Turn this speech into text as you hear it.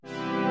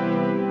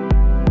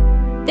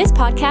This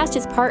podcast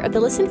is part of the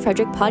Listen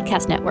Frederick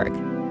Podcast Network.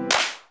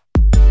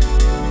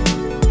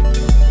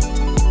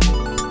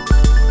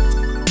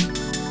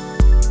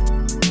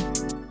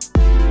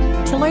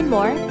 To learn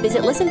more,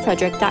 visit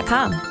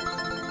listenfrederick.com.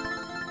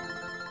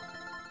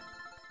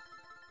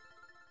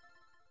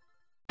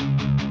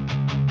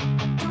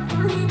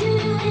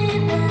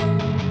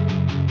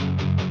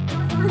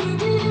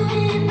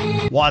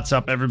 What's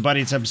up,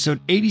 everybody? It's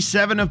episode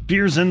 87 of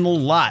Beers in the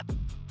Lot.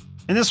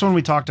 In this one,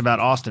 we talked about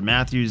Austin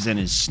Matthews and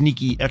his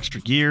sneaky extra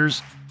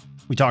gears.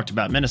 We talked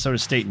about Minnesota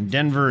State and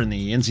Denver in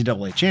the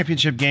NCAA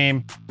championship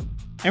game.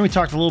 And we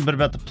talked a little bit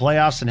about the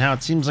playoffs and how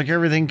it seems like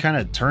everything kind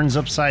of turns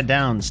upside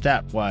down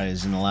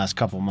stat-wise in the last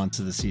couple months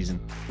of the season.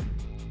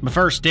 But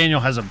first,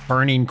 Daniel has a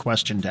burning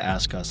question to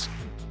ask us.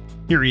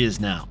 Here he is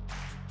now.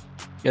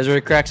 You guys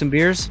ready to crack some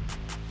beers?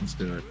 Let's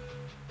do it.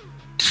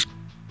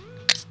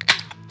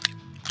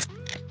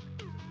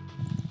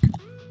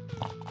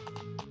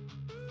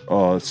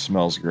 Oh, it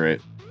smells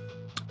great.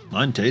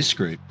 Mine tastes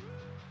great.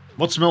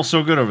 What smells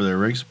so good over there,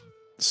 Riggs?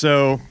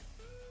 So,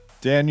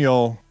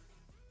 Daniel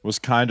was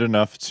kind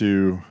enough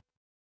to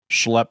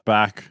schlep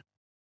back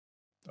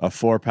a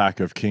 4-pack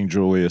of King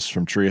Julius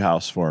from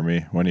Treehouse for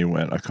me when he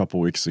went a couple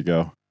weeks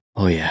ago.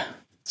 Oh, yeah.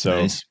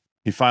 So, Nice.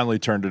 He finally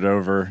turned it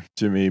over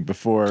to me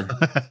before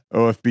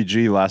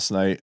OFBG last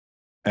night,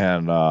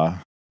 and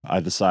I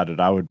decided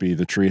I would be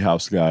the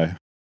Treehouse guy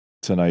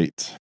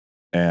tonight.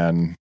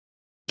 And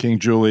King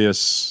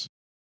Julius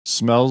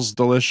smells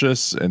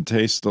delicious and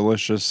tastes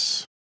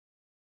delicious.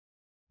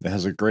 It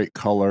has a great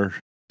color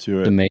to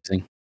It's it.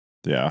 amazing.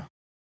 Yeah,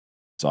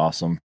 it's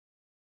awesome.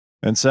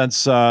 And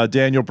since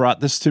Daniel brought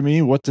this to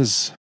me, what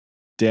does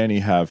Danny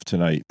have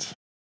tonight?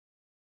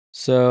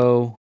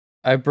 So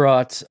I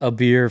brought a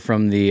beer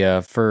from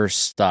the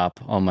first stop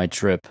on my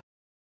trip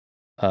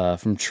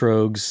from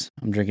Trogs.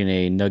 I'm drinking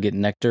a Nugget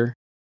Nectar.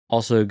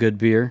 Also a good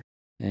beer.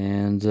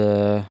 And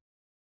yeah,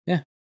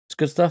 it's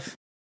good stuff.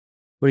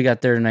 What do you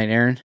got there tonight,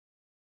 Aaron?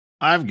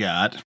 I've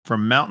got,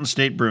 from Mountain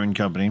State Brewing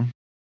Company,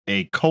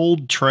 a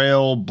Cold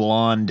Trail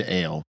Blonde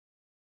Ale.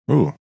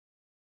 Ooh,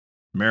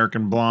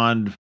 American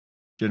Blonde,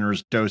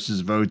 generous doses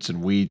of oats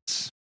and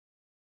wheats.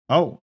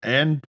 Oh,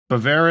 and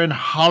Bavarian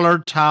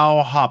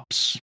Hallertau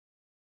hops.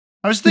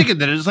 I was thinking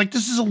that it's like,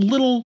 this is a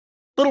little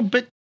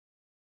bit,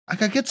 I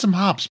could get some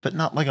hops, but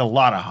not like a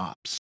lot of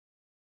hops.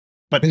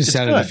 But I just it's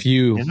added good, a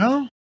few. you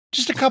know?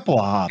 Just a couple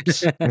of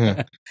hops.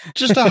 Yeah.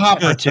 Just a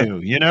hop or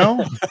two, you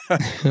know?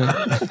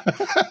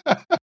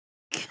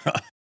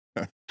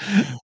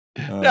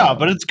 No,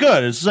 but it's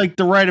good. It's like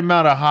the right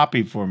amount of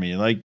hoppy for me.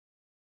 Like,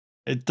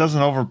 it doesn't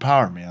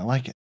overpower me. I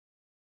like it.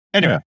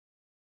 Anyway, Yeah.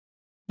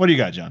 What do you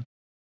got, John?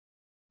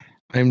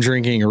 I'm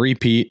drinking a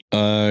repeat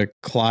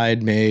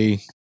Clyde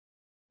May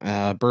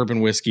bourbon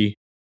whiskey.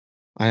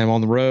 I am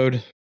on the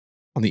road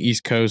on the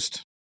East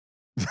Coast.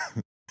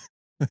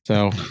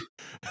 So,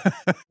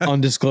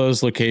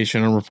 undisclosed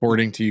location I'm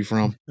reporting to you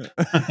from.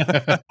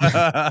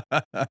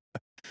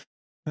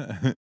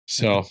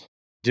 So,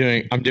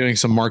 I'm doing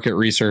some market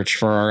research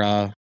for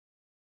our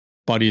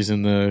buddies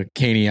in the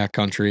Caniac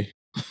country.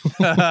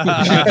 I'm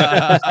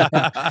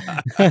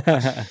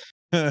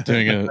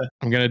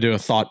gonna do a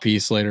thought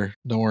piece later.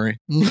 Don't worry.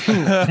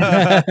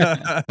 My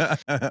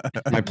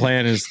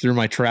plan is through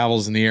my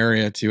travels in the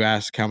area to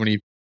ask how many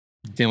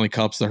Stanley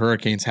Cups the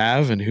Hurricanes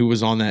have and who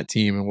was on that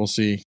team, and we'll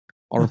see.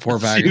 I'll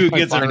report back. See who my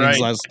gets it findings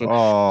right. Let's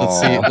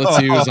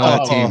see who's on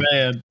that team.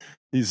 Man.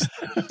 He's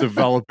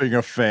developing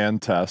a fan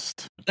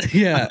test.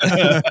 Yeah,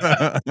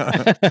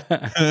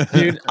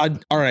 dude.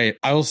 All right,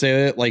 I will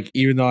say that. Like,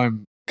 even though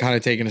I'm kind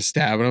of taking a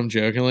stab at him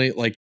jokingly,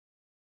 like,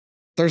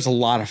 there's a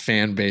lot of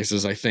fan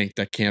bases I think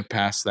that can't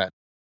pass that.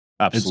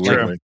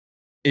 Absolutely.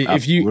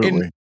 If you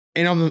Absolutely.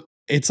 and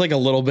it's like a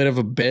little bit of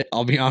a bit,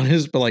 I'll be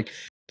honest, but like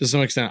to some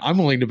extent, I'm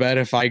willing to bet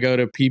if I go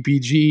to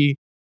PPG,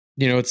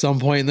 at some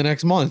point in the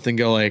next month and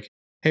go like,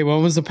 hey,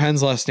 when was the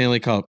Pens last Stanley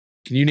Cup?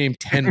 Can you name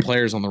 10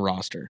 players on the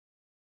roster?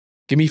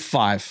 Give me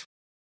 5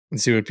 and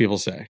see what people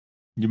say.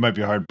 You might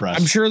be hard pressed.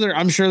 I'm sure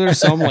there's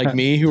some like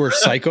me who are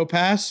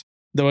psychopaths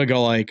that would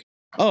go like,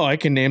 oh, I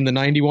can name the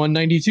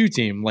 91-92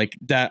 team like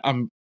that.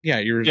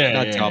 You're a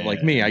nut job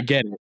like me. I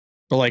get it.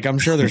 But like, I'm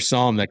sure there's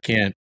some that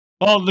can't.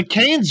 Well, the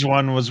Canes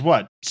one was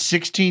what,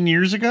 16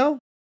 years ago?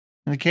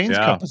 The Canes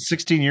Yeah. Cup was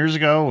 16 years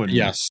ago. And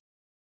Yes.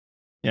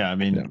 Yeah, I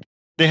mean, Yeah.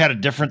 they had a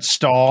different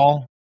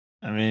stall.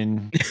 I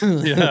mean,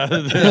 Yeah.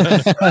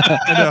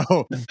 I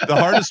know. The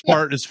hardest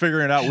part is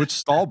figuring out which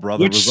Stahl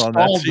brother Which was on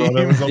Stahl that team.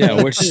 brother was on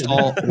Yeah. Which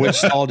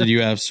stall did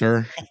you have,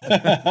 sir?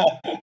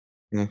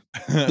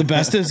 The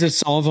best is that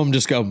some of them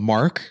just go,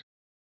 Mark?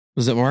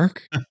 Was it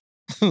Mark?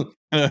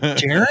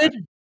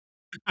 Jared?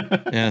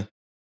 Yeah.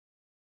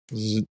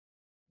 I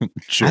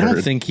Jared.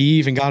 don't think he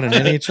even got an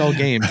NHL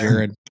game,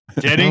 Jared.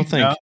 Did I he? don't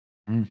think.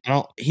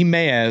 No. He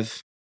may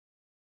have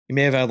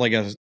had like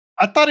a.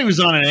 I thought he was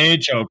on an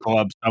AHL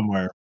club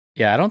somewhere.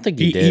 Yeah, I don't think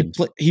he did.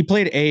 He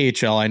played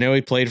AHL. I know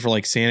he played for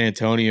like San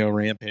Antonio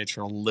Rampage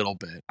for a little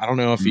bit. I don't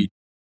know if he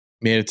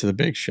made it to the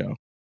big show.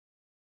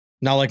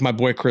 Not like my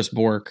boy Chris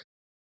Bork.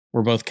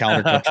 We're both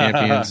Calder Cup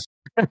champions.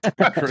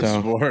 Chris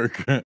So-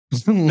 Borg.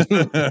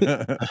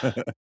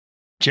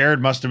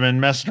 Jared must have been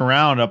messing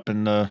around up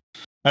in at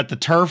the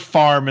turf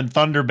farm in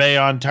Thunder Bay,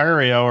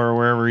 Ontario, or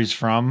wherever he's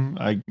from.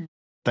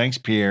 Thanks,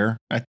 Pierre.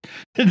 Isn't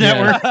that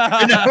where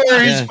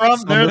he's Yeah, from?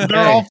 Thunder They're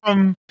Bay. all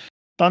from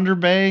Thunder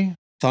Bay,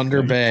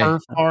 Thunder Bay.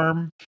 turf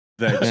farm.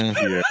 Thanks, Yeah.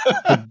 Pierre.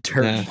 The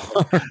turf Yeah.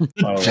 farm.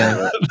 I love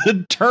it.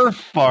 The turf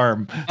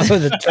farm. Oh,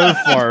 the turf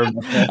farm.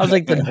 I was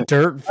like the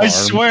dirt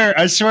farm.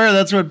 I swear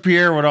that's what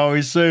Pierre would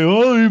always say.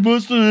 Oh, he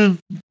must have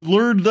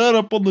learned that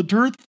up on the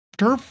turf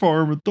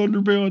farm at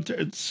Thunder Bay,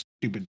 Ontario. It's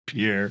stupid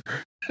Pierre.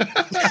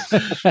 Fucking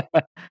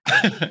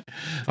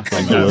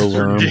That's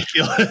glowworm.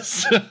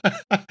 ridiculous.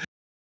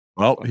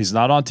 Well, he's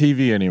not on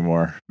TV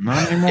anymore.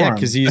 Not anymore. Yeah,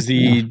 because he's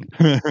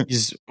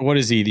what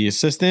is he? The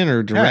assistant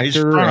or Yeah, he's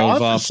director front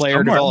of office player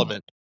somewhere.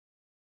 development.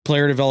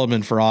 Player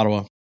development for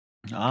Ottawa.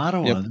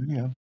 Ottawa. Yep. There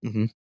you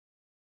go.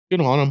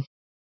 Good on him.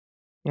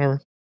 Whatever.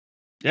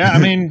 Yeah, I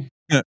mean,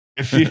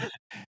 if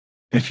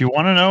you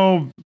want to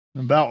know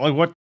about like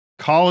what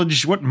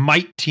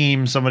might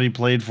team somebody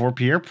played for,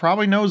 Pierre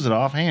probably knows it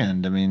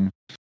offhand. I mean,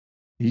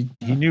 he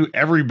knew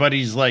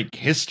everybody's like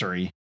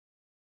history.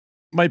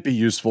 Might be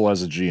useful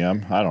as a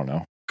GM. I don't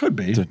know. Could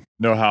be. To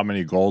know how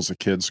many goals a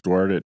kid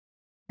scored it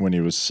when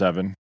he was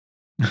 7,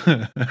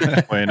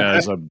 playing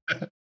as a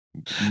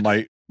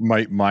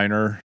Mite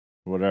Minor,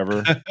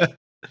 whatever.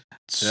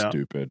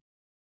 Stupid.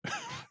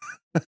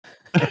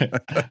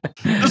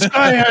 This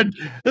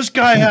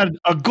guy had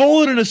a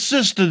goal and an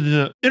assist in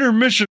the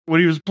intermission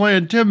when he was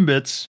playing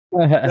Timbits.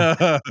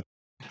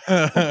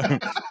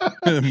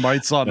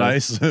 Mites on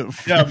ice.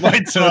 Yeah,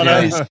 mites on Yeah.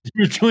 ice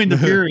between the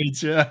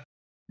periods. Yeah,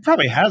 he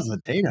probably has the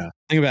data.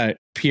 Think about it.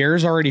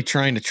 Pierre's already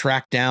trying to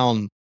track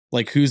down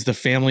like who's the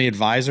family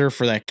advisor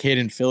for that kid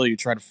in Philly who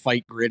tried to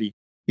fight Gritty.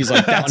 He's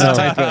like, that's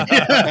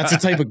the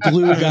type of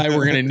glue guy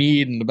we're gonna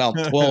need in about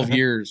 12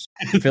 years.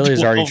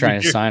 Philly's already 12 trying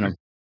to years. sign him.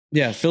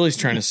 Yeah, Philly's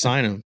trying to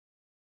sign him.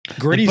 put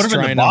Gritty's him in the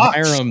trying to box.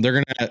 hire him.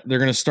 They're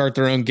gonna start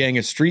their own gang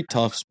of street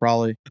toughs,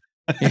 probably.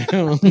 You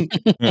know?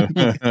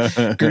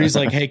 Gritty's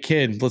like, hey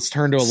kid, let's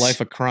turn to a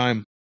life of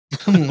crime.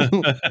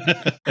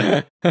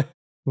 Gritty's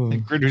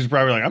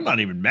probably like, I'm not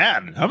even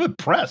mad. I'm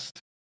impressed.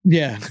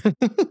 Yeah.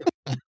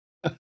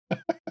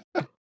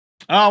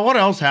 What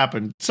else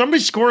happened?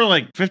 Somebody scored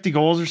like 50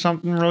 goals or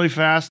something really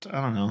fast.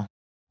 I don't know. Did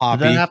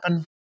Poppy. that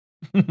happen?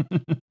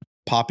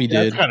 Poppy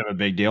Yeah, did. That's kind of a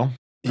big deal.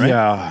 Right?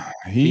 Yeah,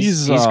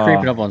 he's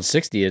creeping up on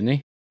 60, isn't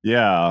he?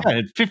 Yeah, Yeah,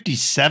 at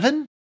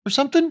 57 or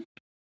something.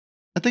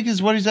 I think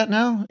is what he's at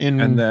now in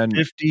And then-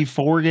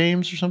 54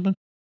 games or something.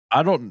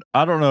 I don't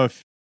know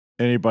if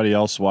anybody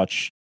else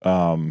watched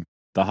the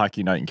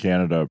Hockey Night in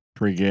Canada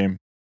pregame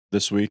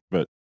this week,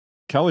 but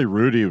Kelly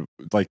Rudy,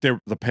 like the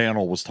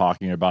panel was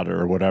talking about it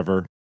or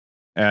whatever,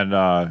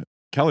 and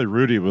Kelly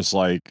Rudy was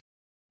like,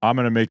 "I'm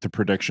going to make the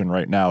prediction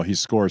right now. He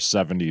scores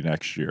 70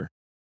 next year."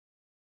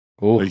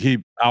 Ooh. Like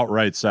he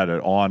outright said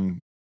it on,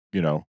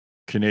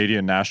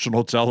 Canadian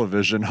national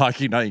television,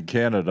 Hockey Night in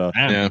Canada.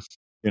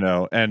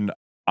 Yeah. And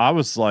I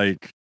was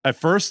like, at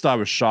first I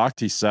was shocked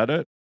he said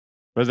it,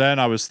 but then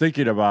I was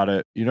thinking about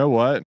it. You know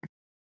what?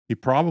 He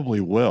probably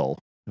will.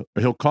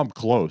 He'll come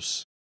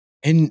close.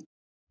 And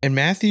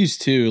Matthews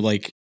too,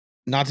 like,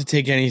 not to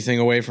take anything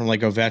away from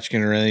like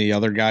Ovechkin or any of the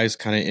other guys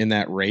kind of in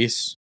that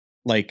race.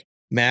 Like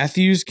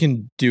Matthews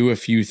can do a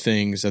few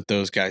things that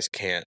those guys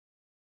can't.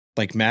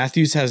 Like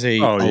Matthews has a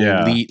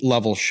elite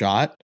level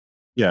shot.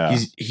 Yeah.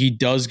 He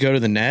does go to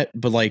the net,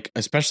 but like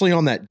especially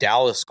on that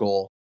Dallas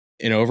goal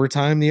in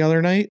overtime the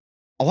other night,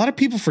 a lot of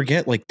people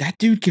forget like that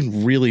dude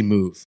can really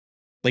move.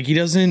 Like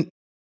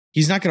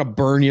he's not going to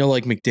burn you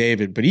like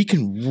McDavid, but he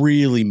can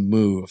really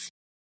move.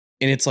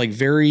 And it's like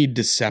very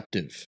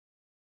deceptive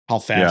how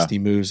fast he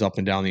moves up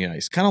and down the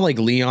ice. Kind of like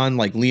Leon.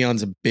 Like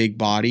Leon's a big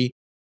body.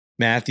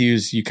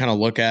 Matthews, you kind of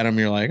look at him,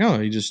 you're like, oh,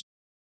 he just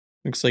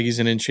looks like he's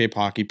an in-shape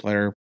hockey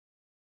player.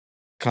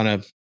 Kind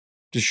of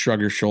just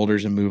shrug your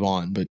shoulders and move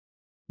on. But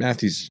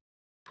Matthews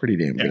pretty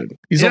damn good.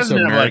 He's He also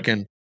doesn't have, like,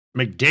 American.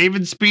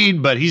 McDavid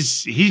speed, but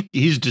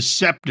he's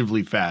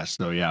deceptively fast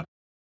though. Yeah,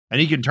 and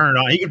he can turn it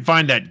on. He can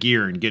find that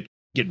gear and get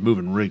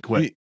moving really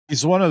quick.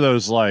 He's one of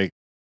those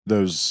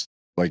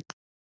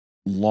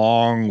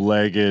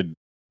long-legged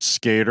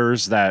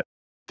skaters that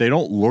they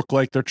don't look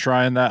like they're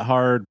trying that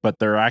hard, but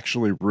they're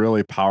actually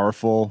really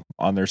powerful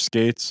on their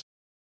skates,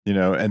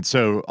 and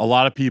so a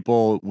lot of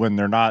people,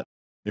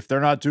 if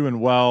they're not doing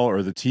well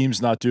or the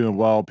team's not doing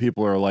well,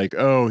 people are like,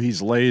 oh,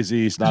 he's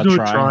lazy, he's not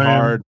trying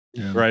hard.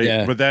 Yeah. Right.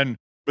 Yeah. But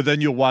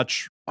then you'll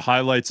watch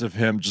highlights of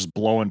him just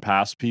blowing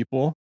past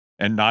people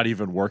and not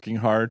even working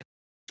hard.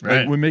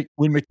 Right. Like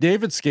when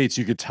McDavid skates,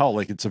 you could tell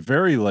like it's a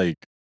very like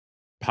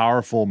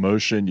powerful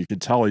motion. You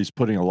could tell he's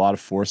putting a lot of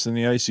force in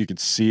the ice. You could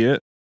see it.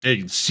 Yeah, you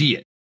can see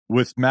it.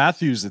 With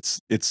Matthews,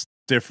 it's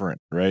different,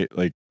 right?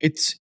 Like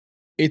It's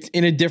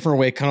in a different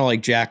way, kind of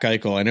like Jack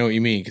Eichel. I know what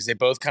you mean, because they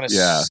both kind of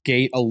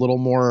skate a little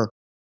more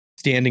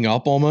standing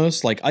up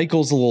almost. Like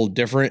Eichel's a little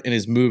different in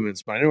his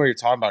movements, but I know what you're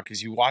talking about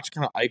because you watch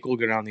kind of Eichel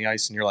go down the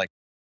ice and you're like,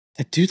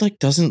 that dude like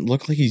doesn't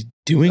look like he's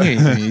doing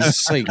anything. He's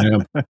just like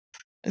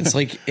It's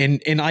like in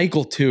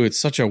Eichel too. It's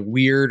such a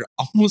weird,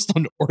 almost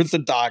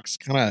unorthodox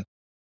kind of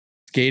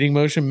skating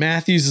motion.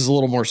 Matthews is a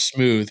little more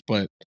smooth,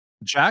 but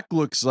Jack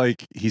looks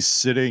like he's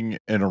sitting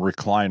in a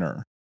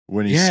recliner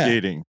when he's Yeah.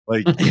 skating.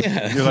 Like,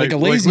 yeah, you're like a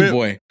lazy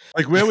boy.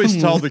 like we always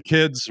tell the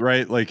kids,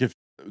 right? Like, if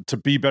to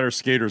be better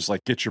skaters,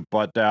 like get your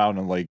butt down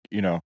and like,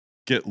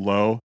 get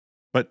low.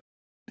 But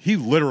he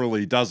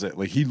literally does it.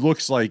 Like, he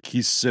looks like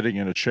he's sitting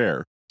in a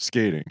chair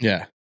skating.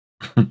 Yeah,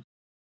 It's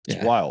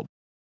yeah. wild.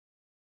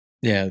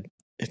 Yeah,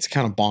 it's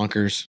kind of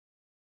bonkers.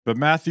 But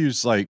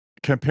Matthews, like,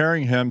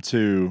 comparing him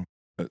to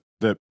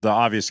the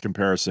obvious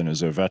comparison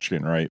is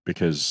Ovechkin, right?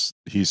 Because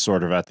he's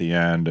sort of at the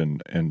end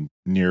and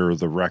near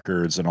the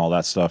records and all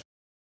that stuff.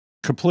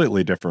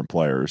 Completely different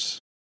players.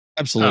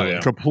 Absolutely. Oh, yeah.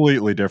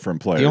 Completely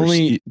different players.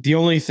 The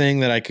only thing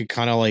that I could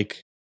kind of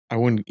like, I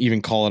wouldn't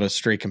even call it a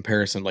straight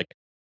comparison. Like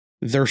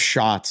their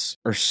shots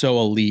are so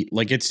elite.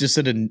 Like it's just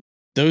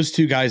those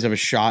two guys have a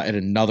shot at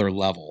another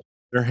level,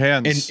 Their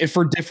hands and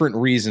for different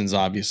reasons,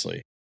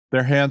 obviously.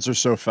 their hands are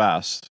so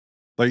fast.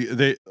 Like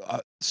they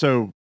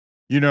so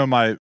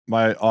my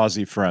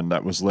Aussie friend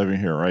that was living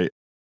here, right?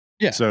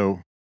 Yeah.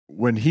 So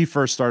when he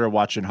first started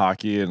watching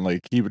hockey and like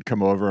he would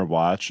come over and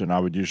watch and I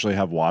would usually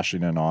have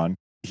Washington on.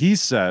 He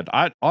said,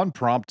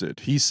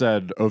 unprompted, he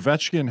said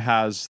Ovechkin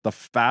has the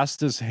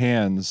fastest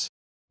hands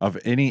of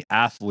any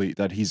athlete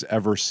that he's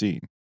ever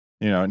seen.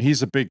 And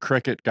he's a big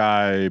cricket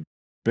guy,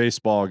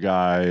 baseball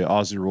guy,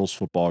 Aussie rules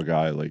football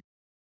guy. Like,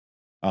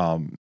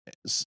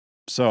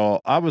 so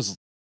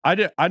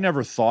I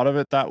never thought of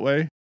it that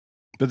way.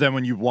 But then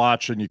when you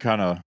watch and you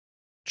kind of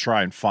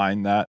try and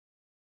find that,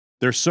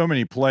 there's so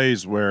many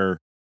plays where,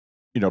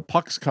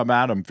 pucks come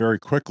at him very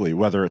quickly,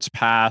 whether it's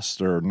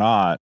passed or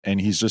not,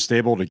 and he's just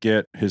able to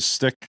get his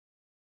stick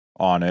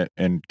on it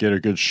and get a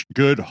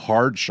good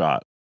hard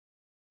shot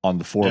on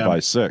the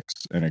 4x6,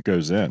 and it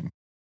goes in.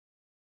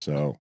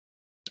 So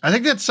I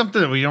think that's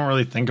something that we don't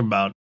really think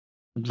about,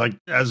 like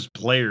as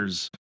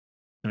players.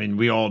 I mean,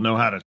 we all know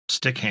how to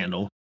stick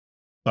handle.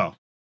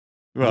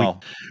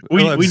 Well, we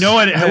know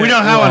it. We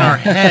know how in our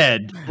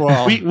head.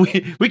 Well,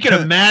 we can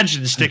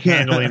imagine stick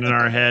handling in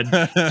our head.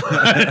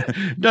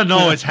 Doesn't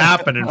always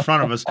happen in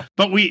front of us,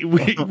 but we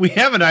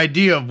have an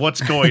idea of what's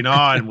going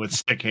on with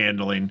stick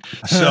handling.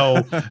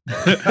 So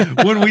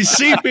when we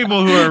see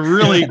people who are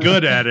really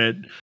good at it,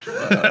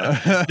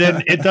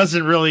 then it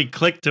doesn't really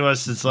click to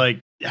us. It's like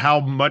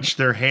how much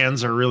their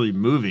hands are really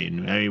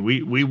moving. I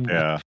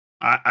mean,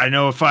 I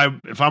know if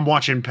I'm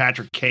watching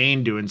Patrick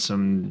Kane doing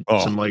some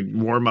like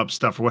warm up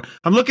stuff,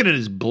 I'm looking at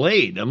his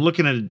blade. I'm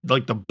looking at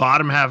like the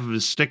bottom half of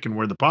his stick and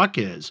where the puck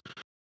is,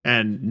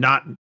 and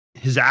not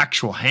his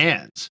actual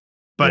hands.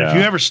 But if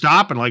you ever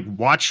stop and like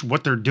watch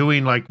what they're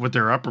doing, like with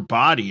their upper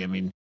body, I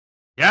mean,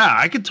 yeah,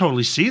 I could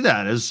totally see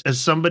that as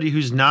somebody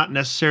who's not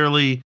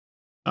necessarily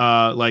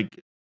like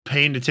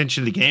paying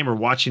attention to the game or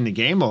watching the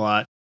game a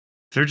lot.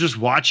 They're just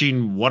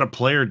watching what a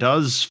player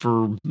does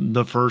for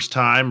the first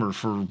time or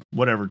for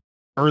whatever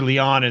early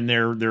on in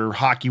their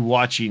hockey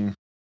watching.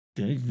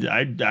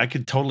 I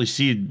could totally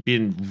see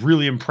being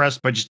really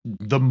impressed by just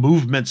the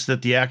movements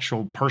that the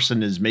actual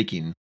person is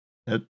making.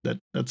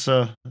 That's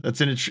an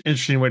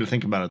interesting way to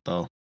think about it,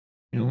 though.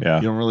 You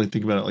don't really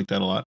think about it like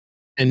that a lot.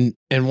 And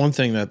one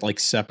thing that like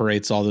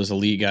separates all those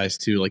elite guys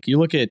too, like you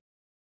look at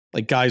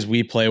like guys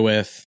we play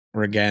with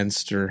or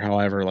against or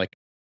however, like,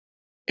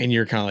 and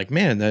you're kind of like,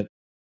 man, that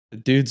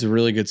dude's a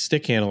really good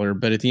stick handler.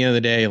 But at the end of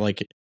the day,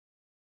 like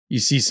you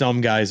see some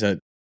guys that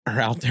are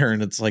out there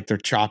and it's like they're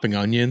chopping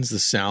onions, the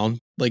sound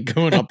like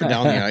going up and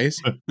down the ice.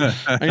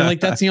 I mean, like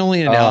that's the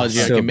only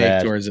analogy I can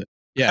make towards it.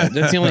 Yeah,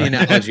 that's the only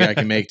analogy I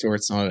can make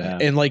towards some of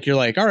it. And like you're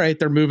like, all right,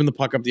 they're moving the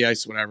puck up the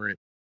ice, whatever.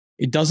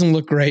 It doesn't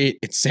look great.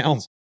 It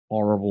sounds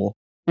horrible.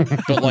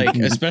 But like,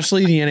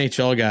 especially the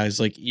NHL guys,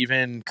 like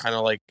even kind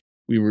of like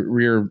we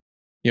were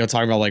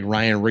talking about like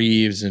Ryan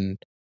Reeves and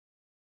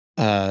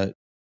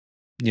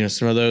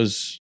some of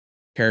those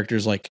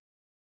characters, like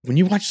when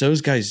you watch those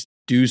guys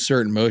do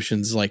certain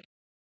motions, like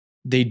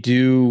they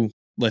do,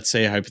 let's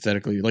say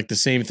hypothetically, like the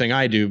same thing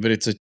I do, but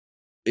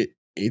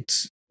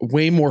it's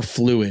way more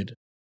fluid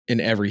in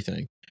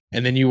everything.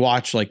 And then you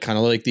watch like kind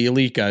of like the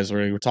elite guys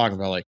where we're talking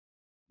about like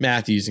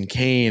Matthews and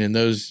Kane and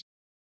those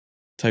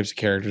types of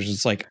characters.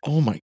 It's like,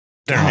 oh my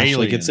gosh,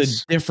 like it's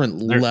a different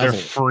level. They're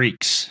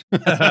freaks.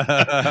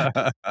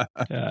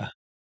 Yeah.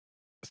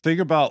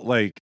 Think about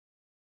like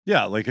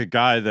a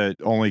guy that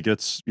only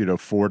gets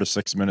 4 to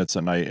 6 minutes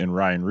a night in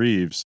Ryan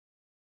Reeves.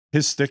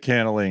 His stick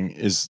handling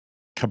is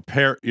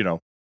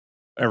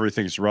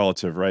everything's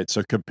relative, right?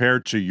 So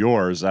compared to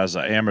yours as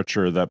an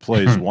amateur that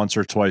plays once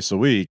or twice a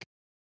week,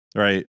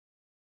 right?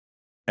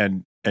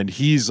 And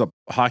he's a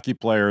hockey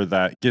player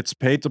that gets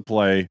paid to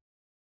play.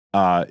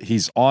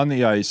 He's on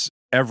the ice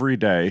every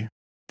day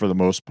for the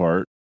most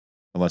part,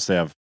 unless they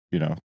have,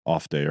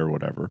 off day or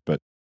whatever, but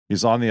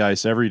he's on the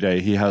ice every day.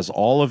 He has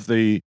all of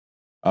the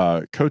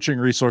coaching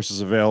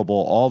resources available,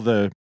 all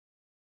the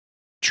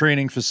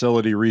training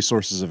facility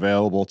resources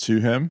available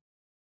to him.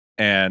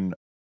 And,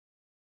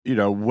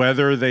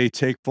 whether they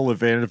take full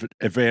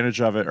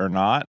advantage of it or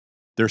not,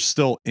 they're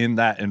still in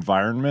that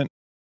environment.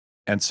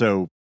 And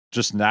so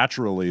just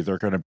naturally they're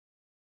going to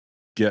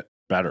get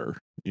better,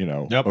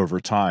 over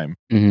time.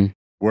 Mhm.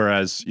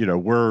 Whereas,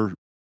 we're,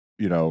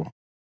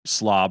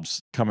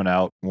 slobs coming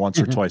out once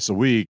or twice a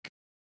week.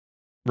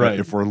 Right.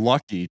 If we're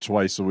lucky,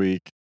 twice a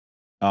week,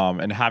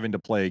 and having to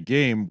play a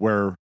game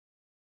where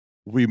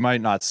we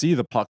might not see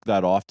the puck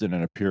that often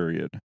in a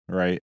period,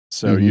 right?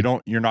 So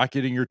you're not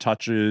getting your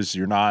touches,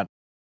 you're not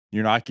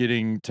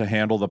getting to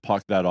handle the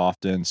puck that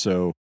often.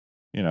 So,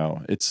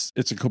 it's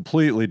a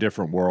completely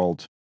different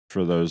world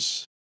for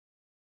those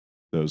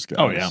guys.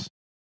 Oh, yeah.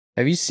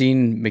 Have you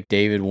seen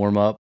McDavid warm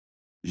up?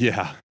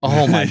 Yeah.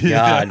 Oh my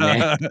God,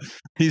 man.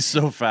 He's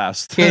so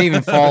fast. Can't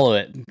even follow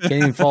it. Can't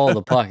even follow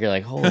the puck. You're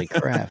like, holy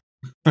crap.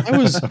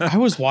 I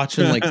was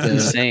watching like the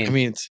Insane. I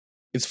mean,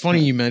 it's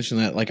funny you mentioned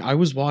that. Like I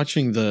was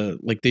watching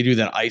they do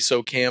that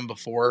ISO cam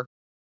before,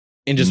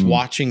 and just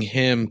watching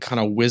him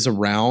kind of whiz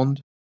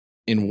around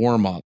in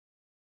warm up,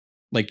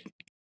 like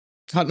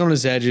cutting on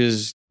his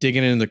edges,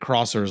 digging into the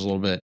crossers a little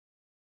bit,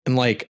 and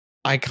like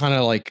I kind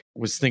of like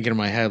was thinking in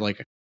my head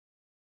like,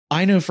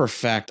 I know for a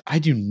fact I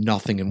do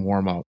nothing in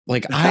warm up.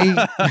 Like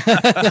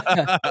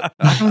I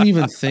don't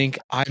even think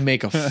I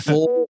make a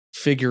full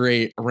figure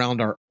eight around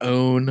our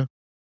own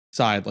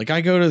side. Like I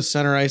go to the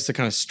center ice to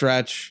kind of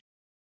stretch,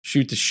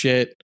 shoot the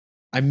shit.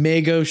 I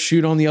may go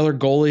shoot on the other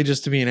goalie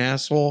just to be an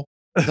asshole.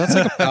 That's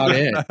like about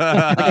it. Like,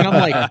 and I'm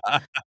like,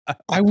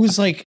 I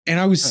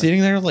was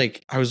sitting there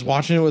like I was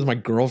watching it with my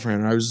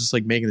girlfriend, and I was just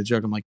like making the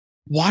joke. I'm like,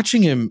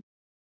 watching him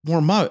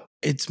warm up,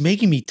 it's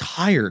making me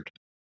tired.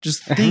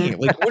 Just thinking,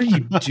 like, what are you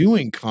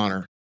doing,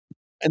 Connor?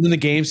 And then the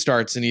game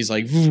starts, and he's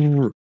like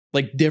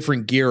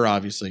different gear,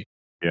 obviously.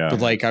 Yeah. But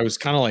like, I was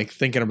kind of like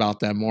thinking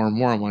about that more and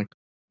more. I'm like,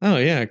 oh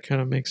yeah, it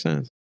kind of makes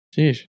sense.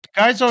 Jeez.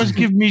 Guys always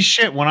give me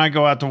shit when I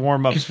go out to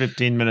warm ups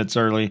 15 minutes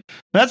early.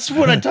 That's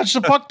when I touch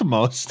the puck the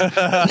most.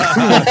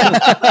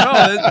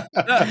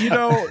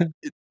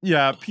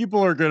 Yeah,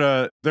 people are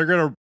they're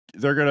gonna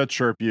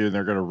chirp you and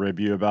they're gonna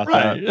rib you about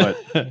Right. that.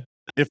 But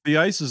if the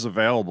ice is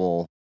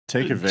available,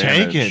 take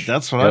advantage. Take it.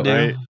 That's what I do.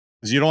 Right?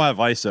 Because you don't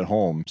have ice at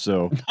home,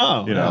 so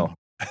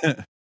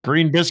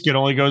Green biscuit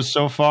only goes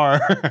so far.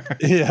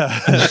 yeah,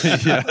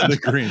 the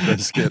green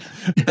biscuit.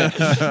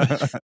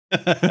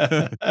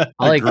 I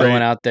like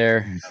going out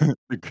there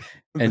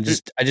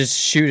and I just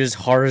shoot as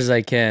hard as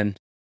I can,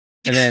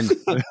 and then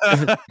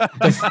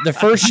the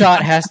first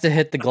shot has to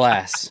hit the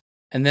glass,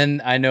 and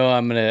then I know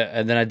and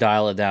then I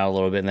dial it down a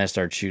little bit, and I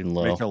start shooting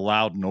low. Make a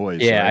loud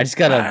noise. Yeah, right? I just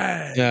gotta,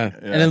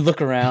 and then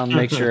look around,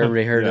 make sure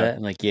everybody heard that.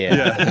 I'm like,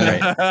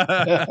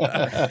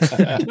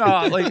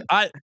 No, like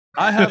I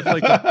have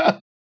like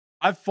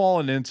I've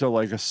fallen into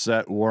like a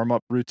set warm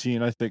up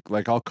routine. I think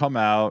like I'll come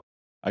out,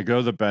 I go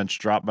to the bench,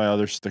 drop my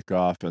other stick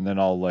off, and then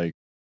I'll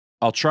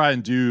try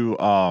and do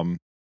I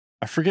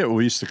forget what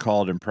we used to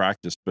call it in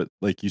practice, but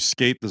like you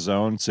skate the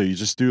zone, so you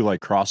just do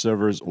like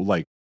crossovers,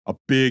 like a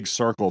big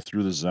circle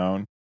through the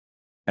zone,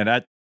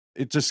 and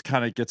it just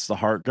kind of gets the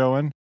heart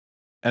going.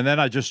 And then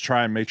I just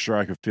try and make sure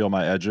I can feel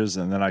my edges,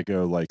 and then I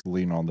go like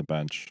lean on the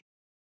bench.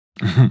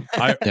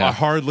 I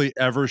hardly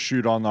ever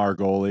shoot on our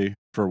goalie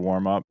for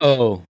warm up.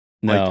 Oh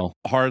no, like,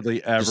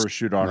 hardly ever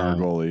shoot on our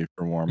goalie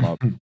for warm up.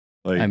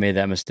 Like I made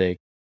that mistake.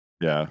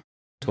 Yeah,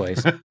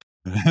 twice.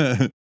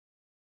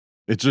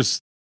 It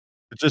just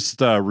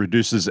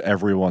reduces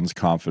everyone's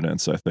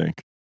confidence, I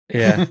think.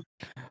 Yeah.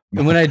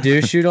 And when I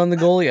do shoot on the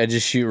goalie, I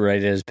just shoot right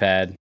at his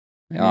pad.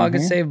 Oh,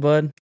 good save,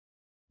 bud.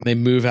 They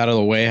move out of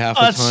the way half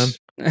the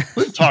time.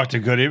 Talk to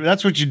Goody.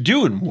 That's what you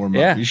do in warm up.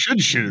 Yeah. You should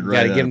shoot it right.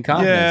 Got to give him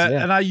confidence.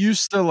 Yeah, and I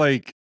used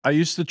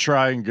to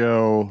try and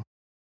go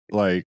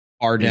like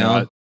far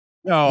down.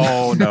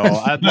 No,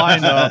 I'd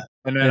line up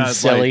and then I'd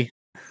silly.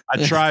 I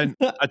try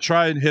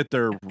and hit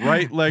their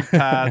right leg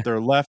pad, their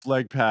left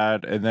leg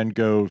pad, and then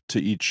go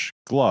to each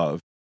glove,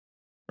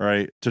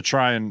 right? To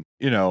try and,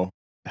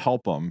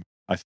 help them.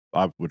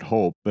 I would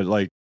hope, but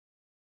like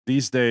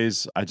these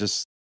days, I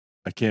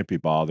can't be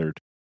bothered.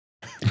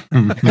 See,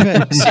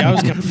 I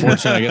was kind of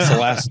fortunate, I guess, the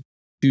last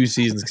 2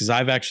 seasons because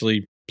I've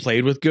actually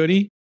played with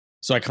Goody,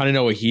 so I kind of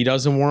know what he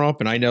does in warm up,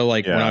 and I know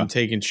like when I'm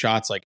taking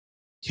shots, like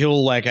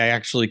he'll like I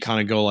actually kind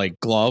of go like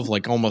glove,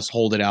 like almost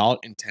hold it out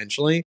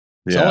intentionally.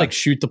 So I like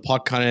shoot the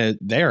puck kind of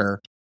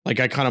there. Like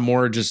I kind of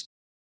more just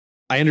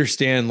I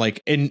understand like,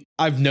 and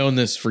I've known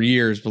this for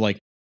years, but like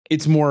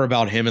it's more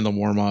about him in the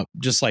warm up,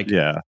 just like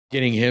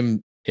getting him,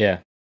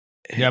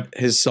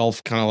 his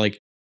self kind of like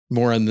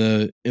more in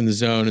the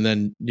zone, and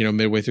then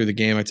midway through the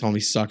game, I tell him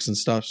he sucks and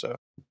stuff. So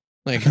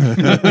like,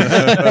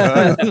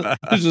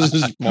 this is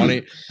just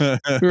funny.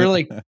 We were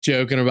like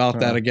joking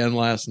about that again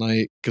last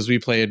night because we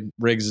played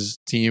Riggs's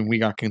team. We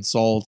got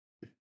consoled.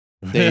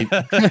 They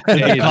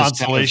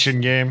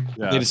consolation game.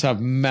 They just have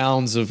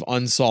mounds of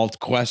unsolved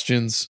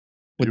questions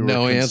with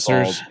no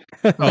answers.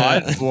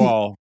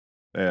 Okay.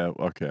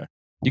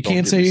 You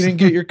can't say you didn't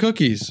get your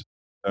cookies.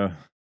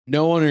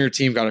 No one on your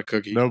team got a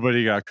cookie.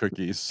 Nobody got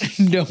cookies.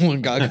 No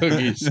one got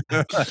cookies.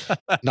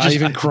 Not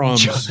even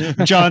crumbs.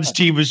 John's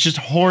team was just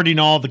hoarding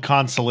all the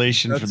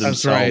consolation for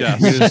That's themselves. right.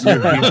 Yes. They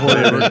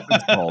were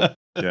consoled.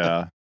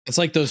 Yeah. It's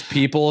like those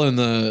people in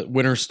the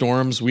winter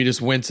storms. We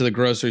just went to the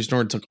grocery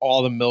store and took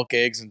all the milk,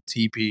 eggs, and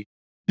TP.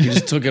 We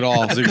just took it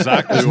all. That's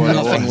exactly There's what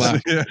nothing it was.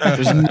 left.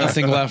 There's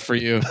nothing left for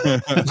you.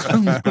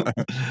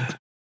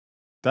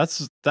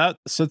 That's that.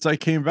 Since I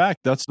came back,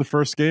 that's the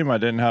first game I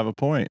didn't have a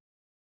point.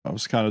 I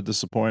was kind of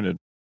disappointed.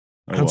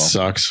 Oh, That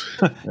sucks.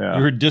 Yeah,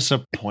 You were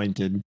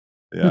disappointed.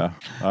 yeah.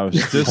 I was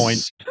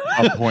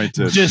disappointed.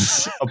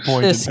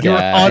 Disappointed. This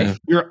guy.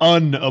 You're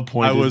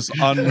unappointed. I was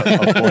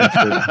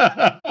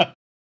unappointed.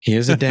 He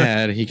is a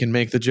dad. He can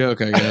make the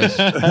joke, I guess.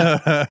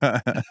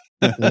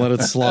 Let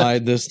it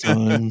slide this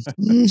time.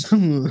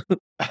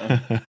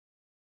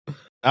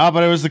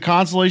 But it was the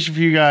consolation for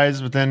you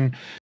guys. But then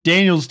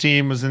Daniel's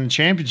team was in the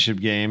championship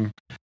game.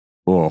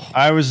 Oh,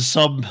 I was a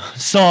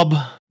sub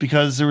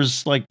because there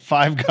was like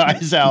 5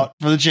 guys out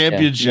for the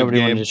championship Nobody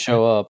game. wanted to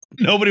show up.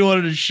 Nobody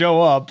wanted to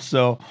show up,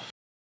 so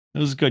it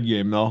was a good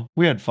game though.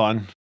 We had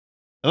fun.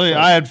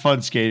 I had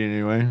fun skating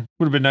anyway.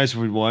 Would have been nice if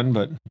we'd won,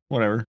 but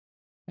whatever.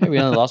 Hey, we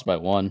only lost by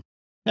 1.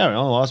 Yeah, we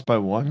only lost by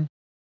 1.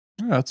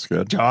 yeah, that's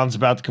good. John's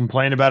about to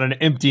complain about an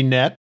empty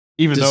net,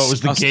 even though it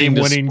was the Disgusting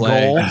game-winning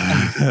display.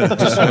 goal.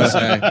 Just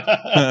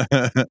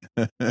wanna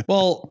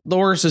Well, the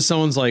worst is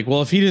someone's like,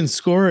 well, if he didn't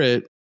score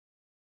it,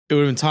 it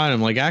would have been tied.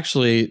 I'm like,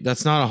 actually,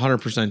 that's not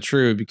 100%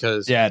 true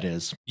because Yeah, it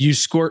is. you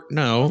scored.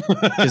 No,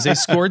 because they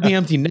scored the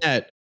empty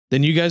net.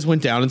 Then you guys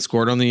went down and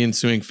scored on the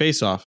ensuing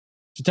faceoff.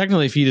 So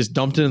technically, if he just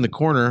dumped it in the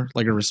corner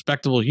like a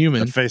respectable The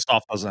human, face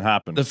off doesn't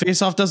happen. the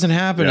faceoff doesn't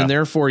happen, Yeah. and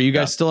therefore you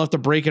guys Yeah. still have to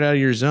break it out of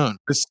your zone.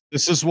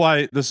 This is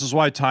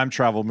why time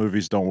travel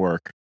movies don't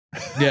work.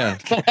 Yeah,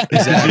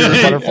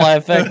 Exactly. Butterfly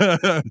effect.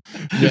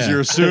 Because Yeah. you're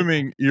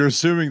assuming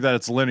that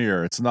it's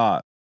linear. It's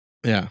not.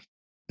 yeah,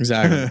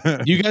 exactly.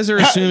 You guys are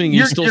assuming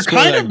you're still you're score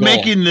kind that of goal.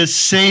 making the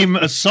same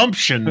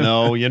assumption,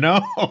 though. You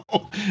know,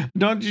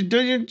 don't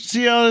you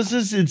see how this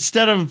is?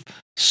 Instead of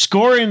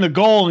scoring the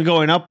goal and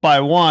going up by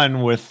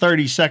 1 with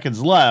 30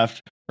 seconds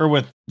left, or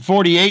with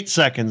 48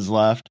 seconds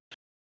left,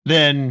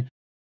 then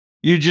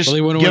you just Well,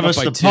 they would've give went us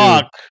up by the 2.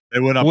 puck They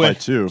went up by with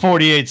 2.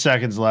 48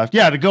 seconds left.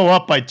 Yeah, to go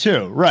up by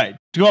 2, right?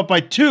 To go up by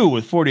 2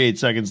 with 48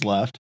 seconds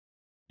left.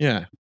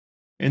 Yeah,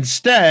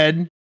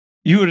 Instead,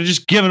 you would have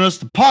just given us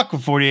the puck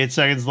with 48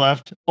 seconds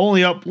left,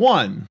 only up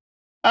 1.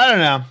 I don't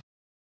know.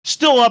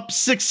 Still up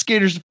 6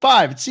 skaters to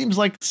 5. It seems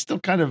like it's still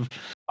kind of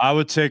I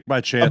would take my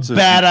a chances.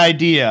 bad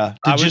idea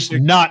I to would just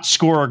think- not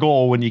score a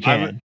goal when you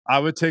can. I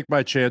would take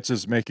my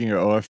chances making an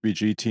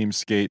OFBG team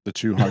skate the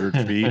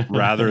 200 feet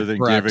rather than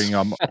Correct.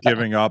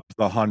 giving up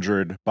the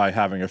 100 by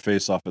having a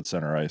face off at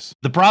center ice.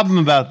 The problem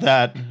about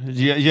that,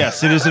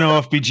 yes, it is an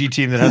OFBG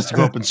team that has to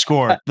go up and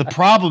score. The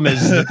problem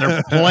is that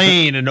they're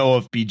playing an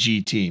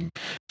OFBG team.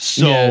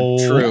 So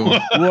Yeah, true.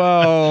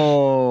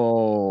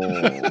 Whoa.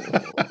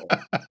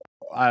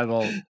 I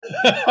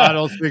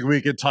don't think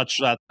we can touch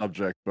that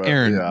subject, but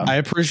Aaron, yeah. I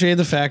appreciate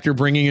the fact you're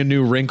bringing a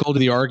new wrinkle to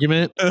the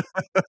argument,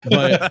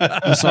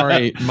 but I'm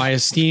sorry, my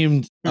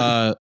esteemed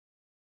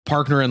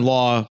partner in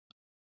law,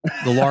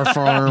 the law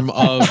firm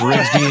of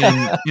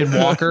Rigsby and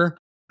Walker,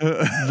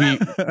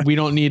 we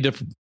don't need to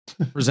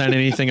present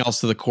anything else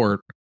to the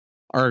court.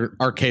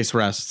 Our case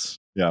rests.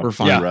 Yeah, We're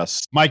fine. Yeah.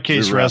 rest. my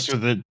case We rests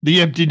rest. with it.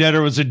 The empty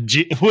netter was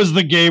was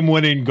the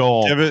game-winning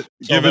goal. Give it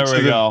So there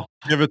we go.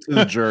 give it to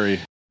the jury.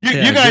 You, Yeah,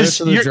 you give guys, it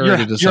to the your, jury your,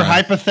 to your decide.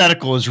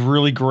 hypothetical is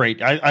really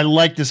great. I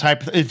like this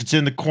if it's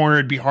in the corner,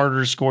 it'd be harder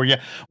to score.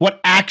 Yeah.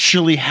 What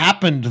actually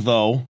happened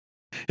though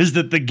is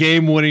that the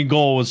game-winning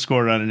goal was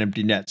scored on an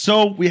empty net.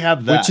 So we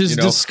have that. Which is you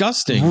know.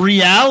 disgusting.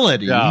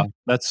 Reality. Yeah,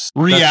 that's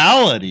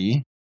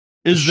Reality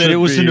is that should it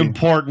was an be-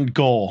 important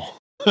goal.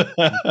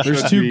 There's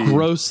should two be-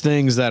 gross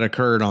things that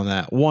occurred on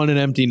that. One, an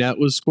empty net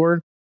was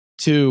scored.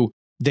 Two,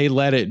 they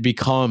let it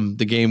become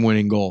the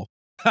game-winning goal.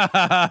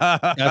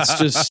 That's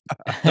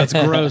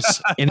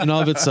gross in and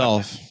of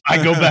itself.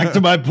 I go back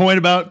to my point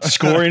about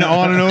scoring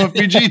on an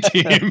OFBG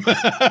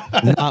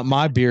team. Not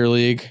my beer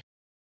league.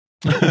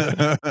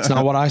 It's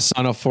not what I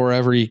sign up for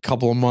every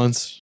couple of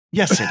months.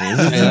 Yes, it is.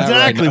 It's Say that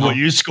right exactly now. what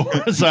you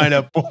sign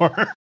up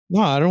for.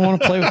 No, I don't want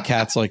to play with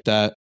cats like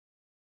that.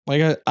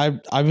 Like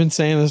I've been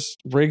saying this,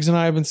 Riggs and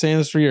I have been saying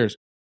this for years.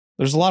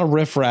 There's a lot of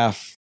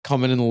riffraff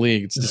coming in the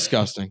league. It's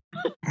disgusting.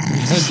 You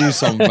gotta do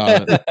something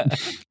about it.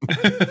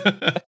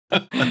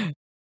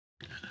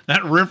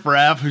 That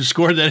riffraff who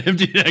scored that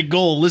empty net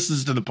goal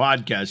listens to the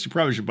podcast. You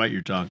probably should bite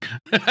your tongue.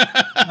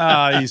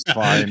 He's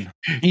fine.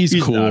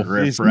 He's cool.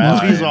 not He's riffraff.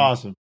 fine. He's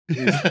awesome.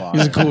 He's fine.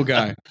 He's a cool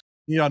guy.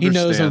 He He understands.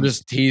 knows I'm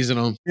just teasing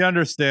him. He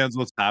understands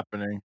what's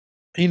happening.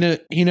 He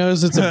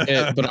knows it's a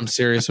bit, but I'm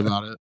serious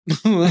about it.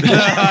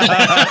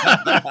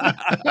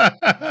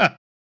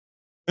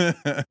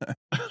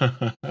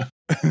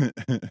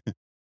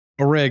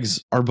 Well,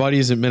 Riggs, our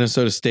buddies at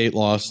Minnesota State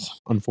lost,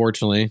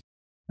 unfortunately.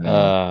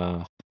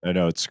 Uh, I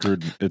know it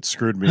screwed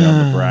me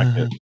on the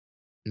bracket.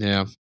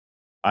 Yeah.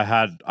 I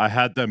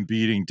had them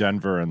beating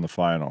Denver in the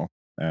final,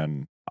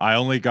 and I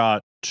only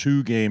got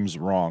 2 games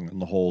wrong in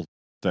the whole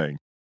thing,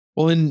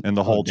 Well, in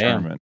the whole damn.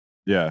 tournament.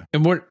 Yeah.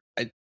 and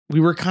we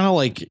were kind of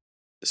like.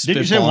 Did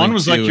you say one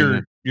was like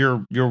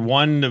spitballing your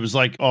one that was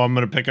like, oh, I'm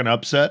going to pick an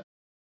upset?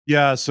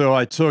 Yeah, so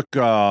I took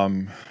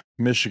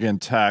Michigan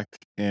Tech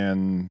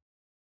in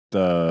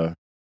the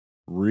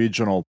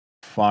regional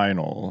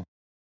final.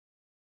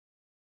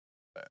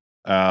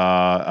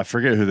 I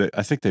forget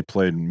I think they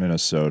played in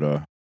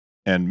Minnesota,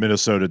 and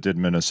Minnesota did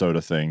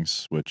Minnesota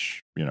things,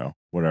 which,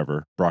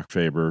 whatever. Brock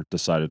Faber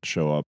decided to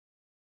show up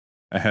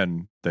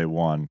and they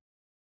won.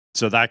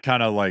 So that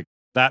kind of like,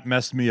 that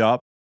messed me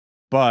up,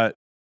 but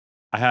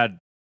I had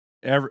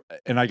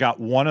and I got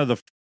one of the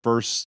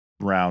first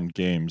round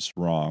games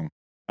wrong.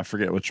 I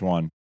forget which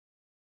one,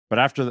 but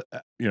after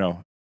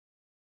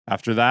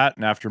that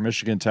and after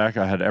Michigan Tech,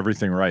 I had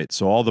everything right.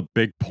 So all the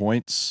big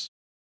points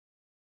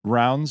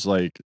rounds,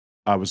 like,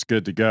 I was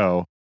good to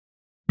go.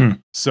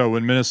 So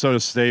when Minnesota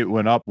State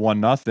went up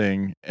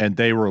 1-0, and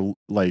they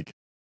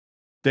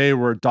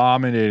were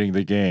dominating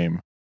the game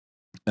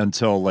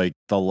until like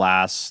the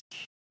last,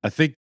 I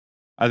think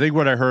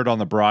what I heard on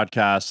the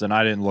broadcast, and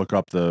I didn't look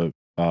up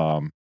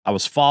I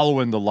was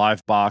following the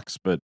live box,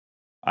 but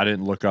I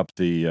didn't look up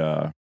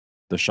the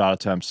shot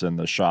attempts and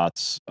the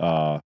shots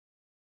for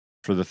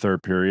the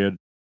third period,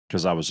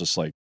 because I was just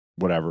like,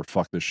 whatever,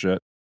 fuck this shit.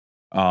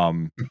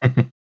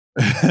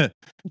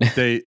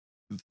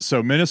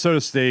 So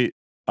Minnesota State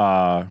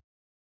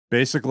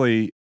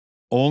basically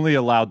only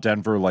allowed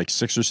Denver like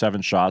 6 or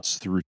 7 shots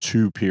through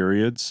 2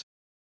 periods.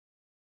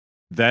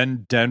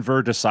 Then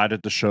Denver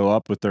decided to show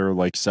up with their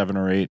like 7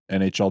 or 8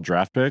 NHL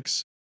draft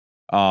picks.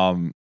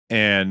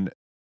 And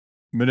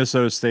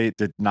Minnesota State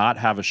did not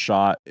have a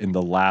shot in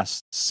the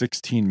last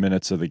 16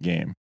 minutes of the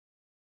game.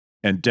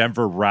 And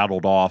Denver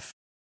rattled off,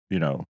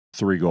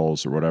 3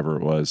 goals or whatever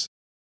it was.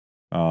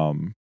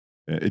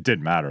 It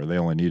didn't matter. They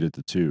only needed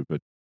the 2, but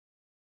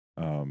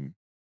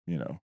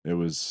it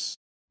was,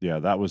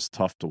 that was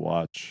tough to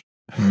watch.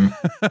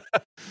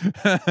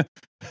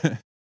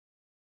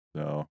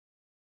 So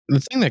the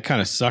thing that kind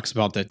of sucks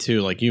about that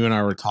too, like you and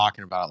I were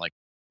talking about, like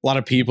a lot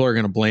of people are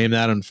going to blame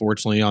that,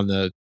 unfortunately, on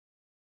the,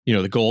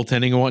 the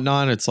goaltending and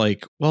whatnot. It's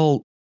like,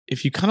 well,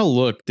 if you kind of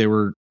look, they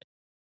were,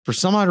 for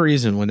some odd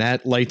reason, when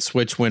that light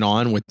switch went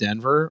on with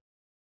Denver,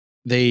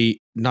 they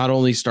not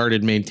only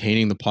started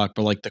maintaining the puck,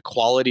 but like the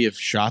quality of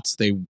shots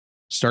they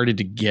started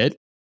to get,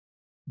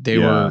 they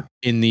were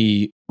in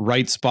the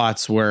right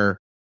spots where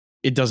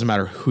it doesn't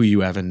matter who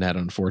you have in net,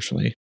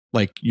 unfortunately.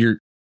 Like you're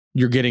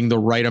getting the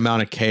right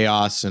amount of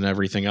chaos and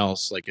everything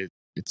else. Like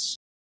it's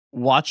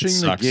watching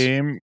the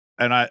game,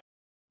 and I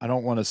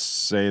don't want to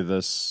say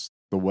this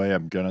the way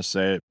I'm going to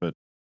say it, but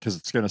because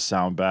it's going to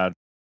sound bad,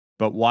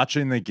 but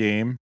watching the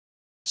game,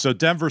 so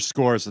Denver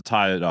scores to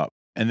tie it up,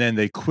 and then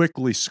they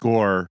quickly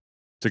score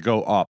to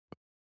go up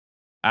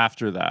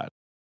after that.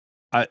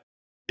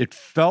 It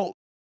felt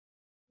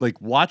like,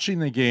 watching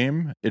the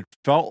game, it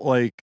felt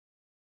like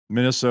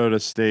Minnesota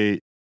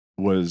State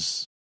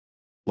was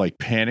like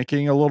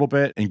panicking a little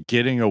bit and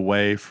getting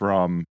away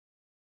from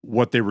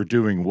what they were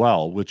doing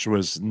well, which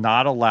was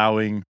not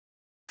allowing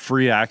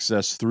free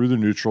access through the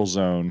neutral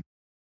zone.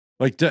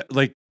 Like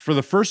for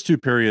the first 2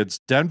 periods,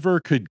 Denver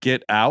could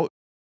get out,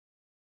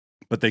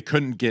 but they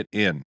couldn't get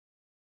in.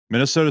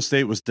 Minnesota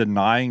State was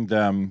denying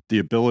them the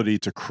ability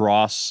to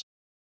cross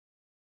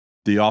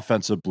the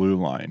offensive blue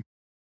line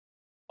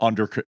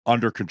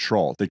under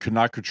control. They could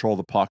not control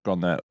the puck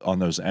on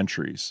those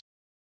entries.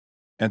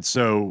 And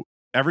so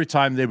every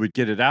time they would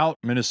get it out,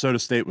 Minnesota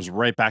State was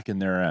right back in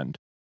their end.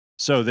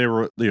 So they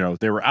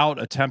were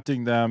out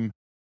attempting them,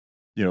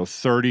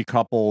 30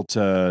 couple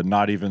to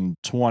not even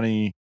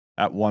 20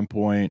 at one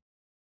point.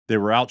 They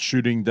were out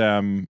shooting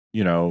them,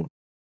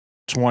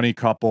 20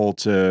 couple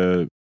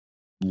to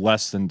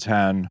less than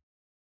 10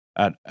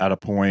 at a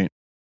point.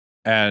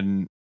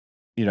 And,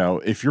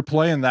 if you're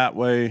playing that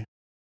way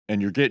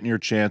and you're getting your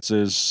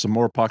chances, some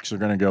more pucks are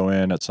going to go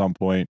in at some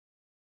point.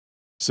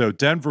 So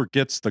Denver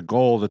gets the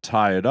goal to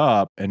tie it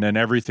up, and then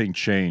everything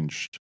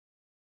changed.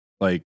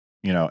 Like,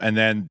 and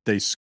then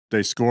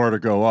they score to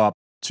go up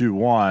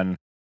 2-1,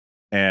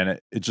 and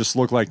it just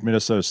looked like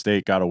Minnesota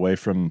State got away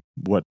from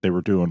what they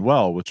were doing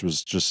well, which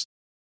was just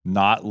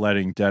not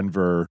letting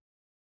Denver,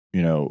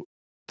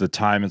 the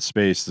time and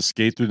space to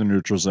skate through the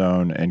neutral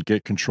zone and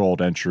get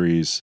controlled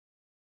entries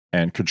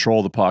and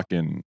control the puck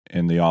in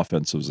the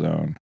offensive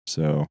zone.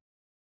 So,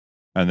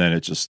 and then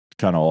it just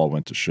kind of all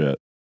went to shit.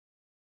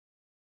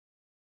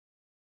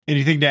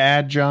 Anything to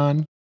add,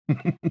 John?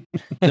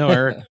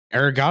 No,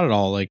 Eric got it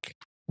all. Like,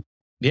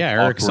 yeah,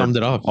 Eric summed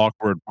it up.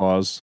 Awkward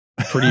pause.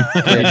 Pretty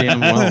damn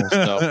well.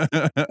 So.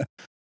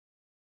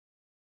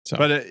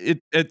 But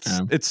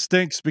it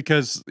stinks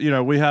because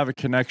we have a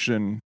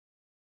connection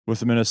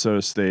with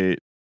Minnesota State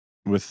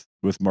with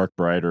Mark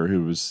Breiter,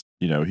 who was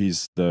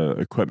he's the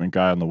equipment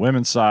guy on the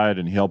women's side,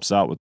 and he helps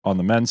out on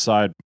the men's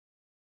side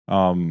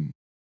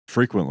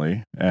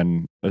frequently,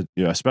 and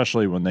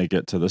especially when they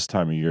get to this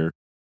time of year.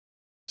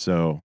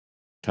 So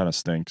kind of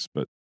stinks,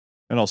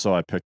 and also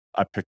I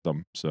picked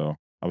them, so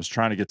I was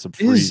trying to get some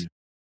free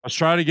was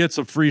trying to get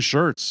some free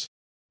shirts.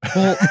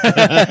 Well,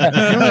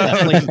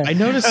 I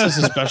noticed this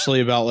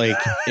especially about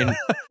and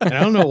I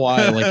don't know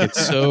why,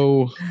 it's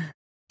so.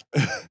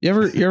 You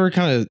ever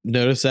kind of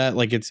notice that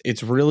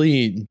it's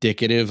really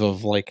indicative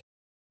of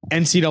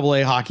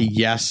NCAA hockey,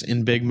 yes,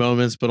 in big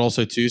moments, but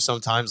also too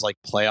sometimes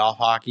playoff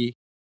hockey,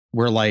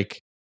 where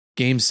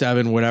Game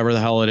 7, whatever the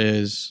hell it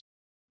is,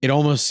 it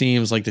almost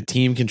seems like the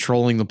team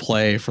controlling the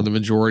play for the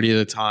majority of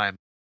the time.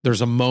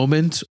 There's a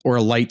moment or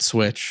a light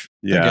switch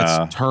that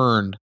gets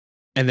turned,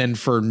 and then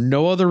for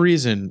no other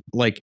reason,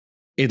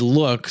 it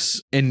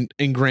looks, and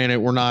granted,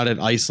 we're not at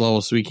ice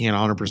level, so we can't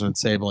 100%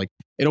 say, but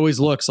it always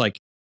looks like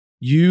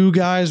you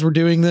guys were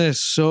doing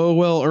this so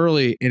well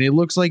early, and it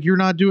looks like you're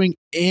not doing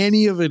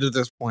any of it at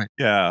this point.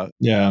 Yeah.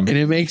 And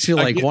it makes you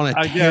want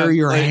to tear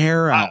your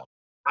hair out.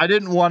 I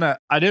didn't want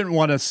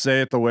to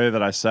say it the way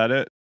that I said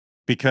it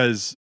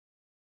because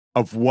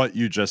of what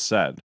you just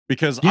said.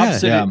 Because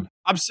I'm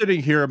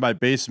sitting here in my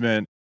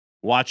basement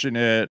watching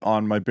it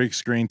on my big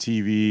screen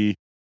TV.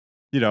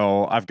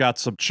 I've got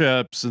some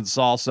chips and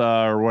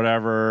salsa or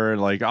whatever,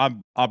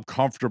 and I'm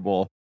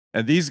comfortable.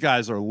 And these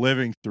guys are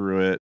living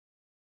through it.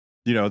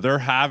 They're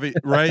having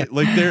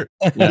they're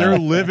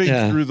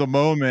living through the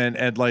moment,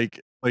 and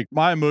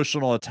my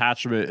emotional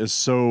attachment is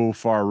so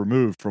far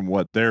removed from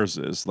what theirs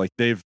is.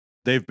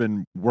 They've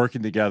been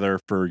working together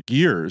for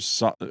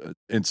years,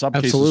 in some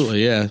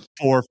cases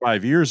 4 or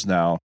 5 years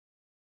now,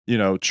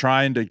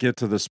 trying to get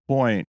to this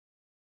point.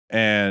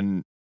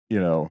 And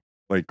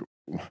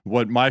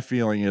what my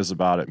feeling is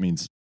about it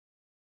means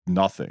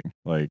nothing.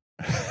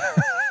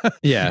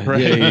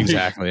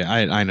 Exactly.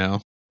 I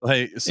know.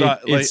 It's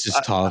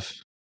just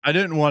tough. I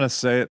didn't want to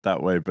say it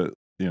that way, but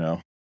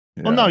Well,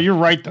 no, you're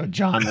right though,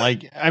 John.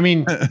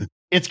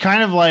 It's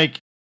kind of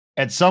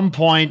at some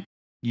point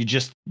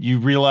you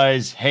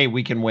realize, hey,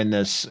 we can win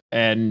this,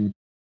 and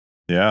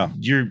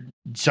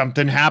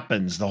something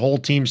happens. The whole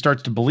team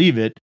starts to believe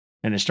it,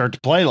 and it starts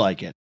to play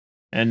like it,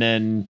 and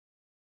then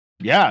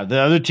the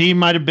other team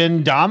might have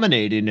been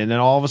dominating, and then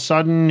all of a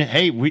sudden,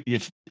 hey,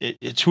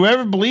 it's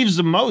whoever believes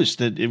the most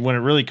that when it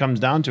really comes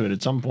down to it,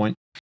 at some point,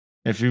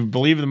 if you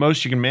believe the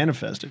most, you can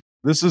manifest it.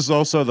 This is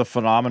also the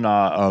phenomena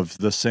of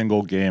the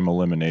single game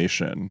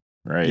elimination,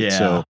 right?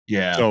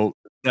 Yeah. So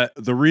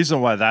the reason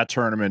why that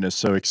tournament is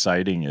so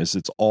exciting is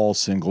it's all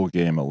single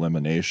game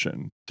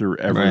elimination through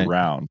every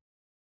round.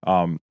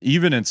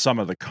 Even in some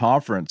of the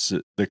conference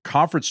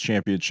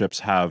championships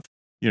have,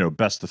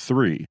 best of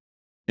 3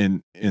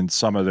 in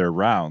some of their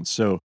rounds.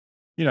 So,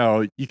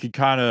 you could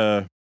kind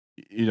of,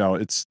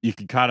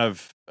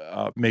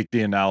 make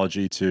the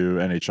analogy to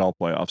NHL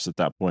playoffs at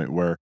that point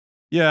where,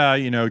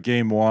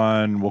 game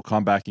 1 will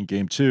come back in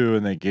game 2,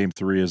 and then game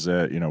 3 is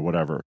it,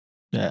 whatever.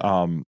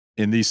 Yeah.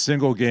 In these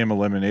single game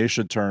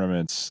elimination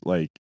tournaments,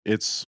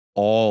 it's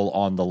all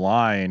on the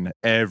line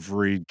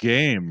every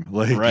game.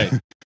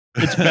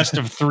 It's best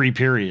of 3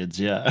 periods.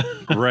 Yeah.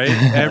 Right.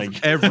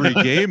 Every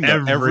game,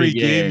 every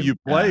game you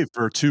play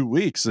for 2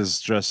 weeks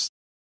is just,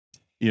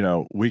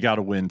 we got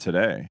to win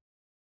today.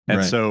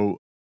 And so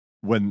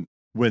when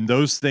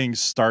those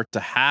things start to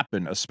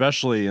happen,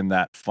 especially in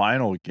that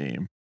final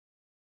game,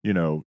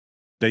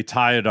 they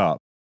tie it up.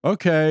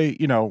 Okay,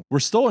 we're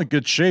still in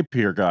good shape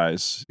here,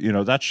 guys.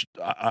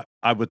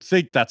 I would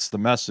think that's the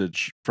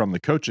message from the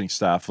coaching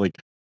staff.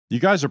 You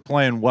guys are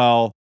playing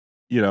well.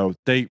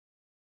 They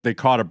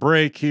caught a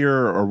break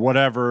here or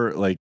whatever.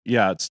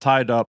 It's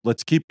tied up.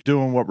 Let's keep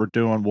doing what we're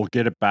doing. We'll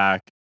get it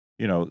back.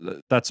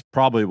 That's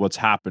probably what's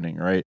happening,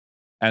 right?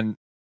 And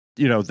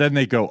then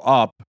they go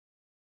up,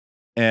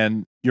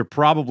 and you're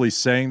probably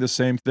saying the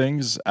same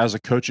things as a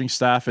coaching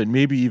staff and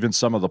maybe even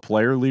some of the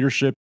player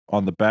leadership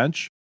on the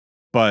bench,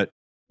 but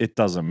it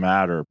doesn't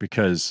matter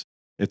because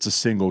it's a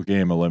single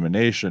game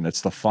elimination.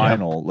 It's the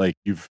final.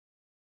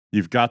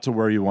 You've got to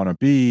where you want to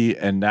be,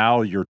 and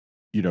now you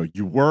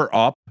were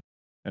up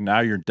and now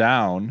you're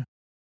down,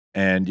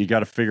 and you got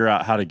to figure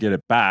out how to get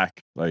it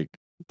back.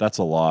 That's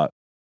a lot.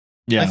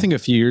 Yeah. I think a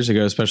few years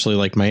ago, especially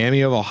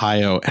Miami of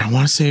Ohio, and I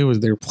want to say it was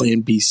they were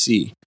playing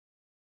BC.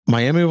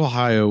 Miami of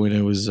Ohio, when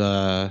it was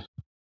I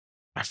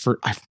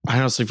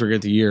honestly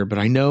forget the year, but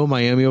I know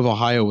Miami of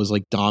Ohio was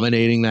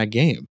dominating that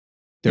game.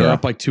 They were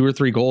up 2 or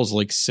 3 goals,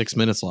 6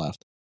 minutes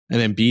left.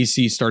 And then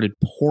BC started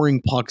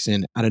pouring pucks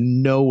in out of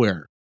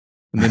nowhere.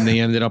 And then they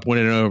ended up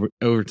winning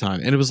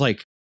overtime. And it was are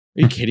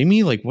you kidding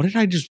me? What did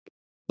I just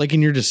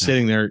and you're just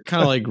sitting there,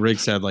 kind of like Rick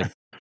said,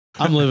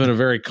 I'm living a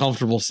very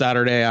comfortable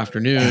Saturday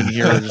afternoon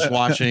here, just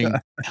watching,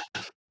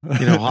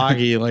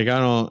 hockey. I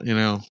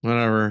don't,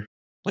 whatever.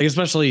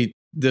 Especially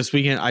this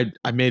weekend,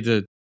 I made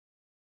the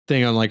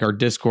thing on our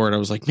Discord. I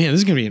was like, man,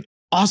 this is going to be an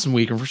awesome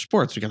weekend for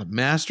sports. We got the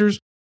Masters,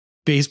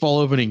 baseball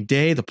opening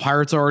day. The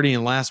Pirates are already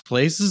in last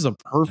place. This is a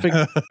perfect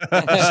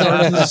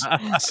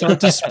start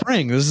to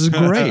spring. This is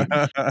great.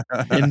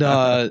 And,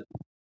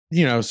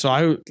 so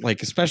I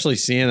especially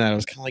seeing that, I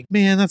was kind of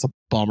man, that's a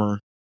bummer,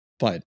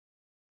 but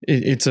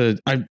it's a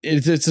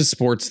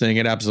sports thing.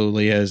 It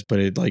absolutely is. But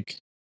it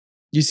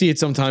you see it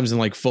sometimes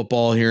in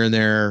football here and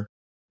there,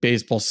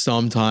 baseball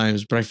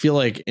sometimes, but I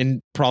feel and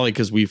probably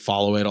because we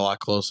follow it a lot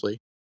closely,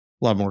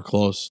 a lot more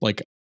close.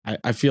 Like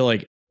I feel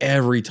like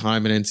every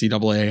time in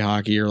NCAA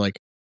hockey, or like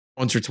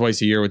once or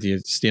twice a year with the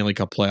Stanley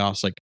Cup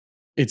playoffs, like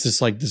it's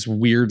just like this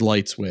weird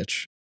light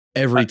switch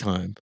every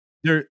time.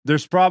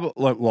 There's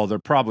probably there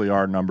probably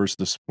are numbers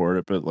to support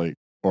it, but like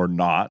or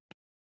not.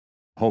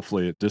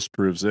 Hopefully it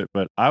disproves it.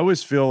 But I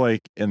always feel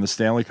like in the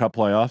Stanley Cup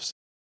playoffs,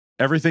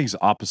 everything's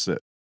opposite.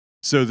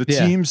 So the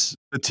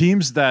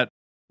teams that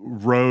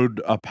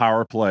rode a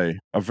power play,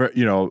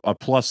 a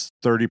plus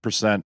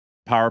 30%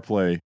 power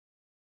play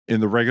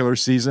in the regular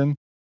season,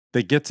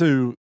 they get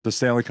to the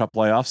Stanley Cup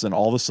playoffs and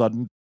all of a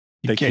sudden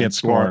they can't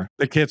score.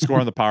 They can't score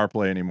on the power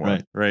play anymore,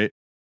 right?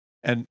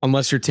 And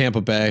unless you're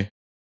Tampa Bay.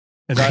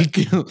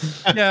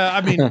 Yeah,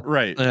 I mean,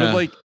 right. But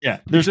like,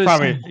 there's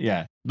probably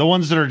the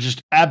ones that are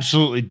just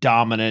absolutely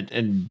dominant,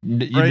 and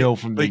know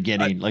from the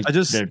beginning,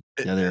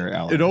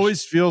 it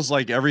always feels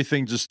like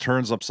everything just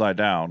turns upside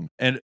down,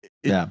 and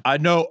I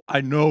know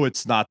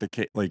it's not the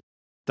case. Like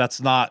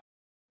that's not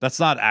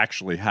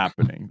actually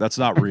happening. That's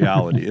not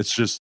reality. It's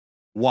just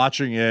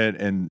watching it,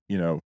 and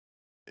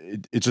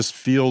it just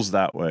feels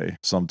that way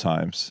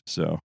sometimes.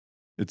 So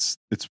it's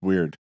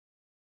weird.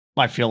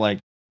 I feel like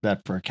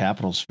that for a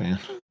Capitals fan.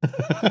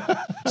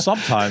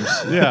 Sometimes,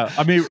 yeah.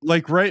 I mean,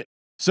 like, right.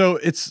 So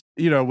it's,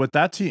 with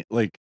that team,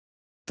 like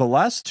the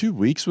last 2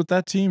 weeks with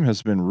that team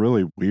has been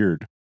really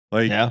weird.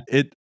 Like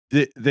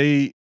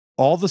they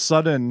all of a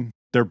sudden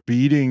they're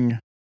beating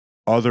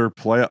other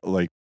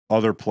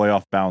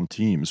playoff bound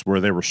teams where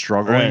they were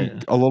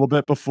struggling a little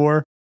bit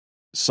before.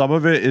 Some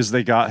of it is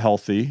they got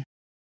healthy.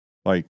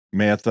 Like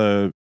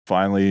Mantha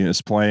finally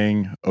is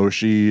playing.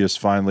 Oshie is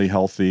finally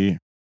healthy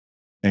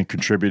and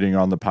contributing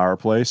on the power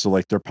play. So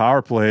like their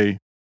power play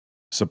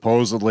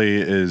supposedly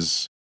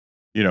is,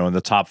 in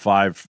the top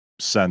 5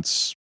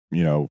 since,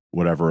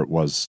 whatever it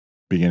was,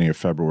 beginning of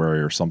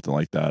February or something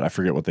like that. I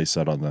forget what they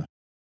said on the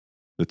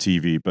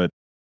TV, but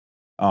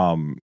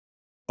all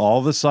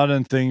of a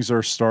sudden things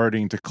are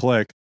starting to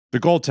click. The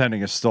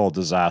goaltending is still a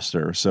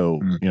disaster.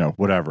 So,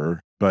 whatever,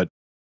 but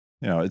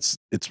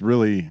it's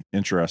really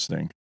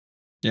interesting.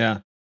 Yeah.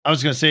 I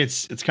was going to say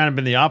it's kind of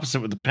been the opposite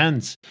with the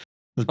Pens.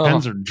 The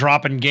Pens are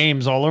dropping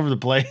games all over the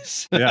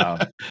place.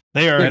 Yeah.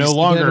 They are no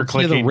longer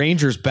clicking. The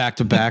Rangers back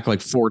to back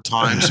like 4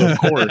 times, so of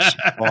course.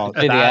 Well,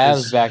 the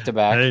Avs back to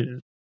back.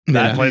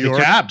 They play the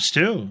Caps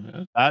too.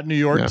 That New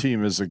York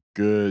team is a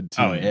good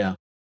team. Oh yeah.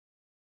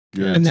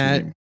 Good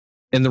team.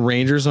 And the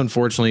Rangers,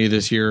 unfortunately,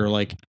 this year,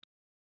 like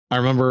I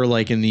remember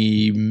like in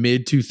the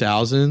mid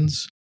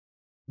 2000s,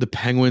 the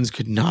Penguins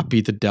could not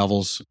beat the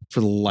Devils for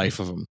the life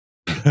of them.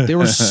 They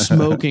were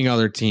smoking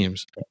other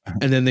teams.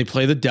 And then they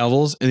play the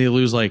Devils and they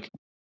lose like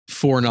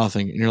 4-0.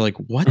 And you're like,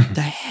 what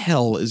the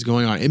hell is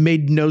going on? It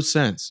made no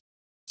sense.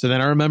 So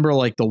then I remember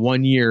like the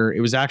one year, it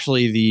was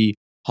actually the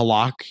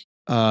Halak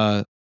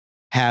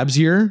Habs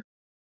year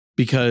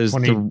because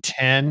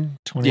 2010,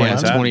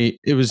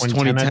 it was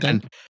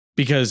 2010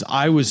 because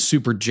I was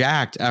super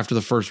jacked after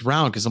the first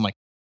round because I'm like,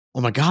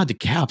 oh my God, the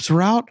Caps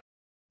are out.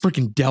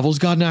 Freaking Devils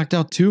got knocked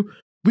out too.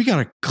 We got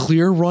a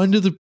clear run to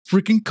the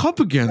freaking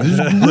cup again. This is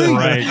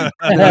great.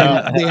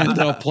 Right. They ended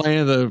up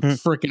playing the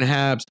freaking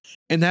Habs.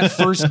 And that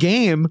first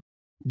game,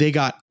 they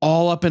got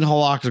all up in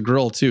Halak's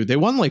grill too. They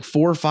won like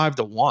 4 or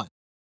 5-1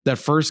 that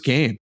first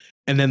game.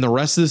 And then the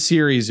rest of the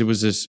series, it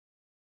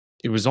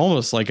was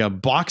almost like a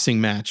boxing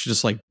match,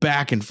 just like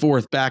back and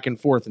forth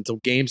until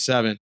game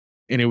 7.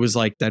 And it was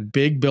like that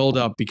big build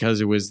up because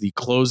it was the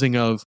closing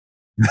of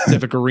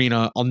Civic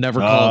Arena. I'll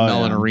never call it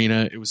Mellon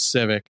Arena. It was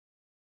Civic.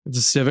 It's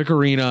a Civic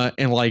Arena,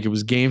 and like it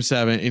was game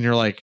 7, and you're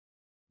like,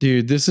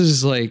 dude, this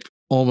is like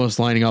almost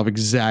lining up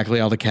exactly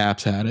how the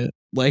Caps had it.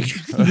 Like,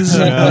 this is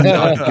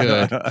not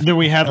good. Then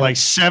we had like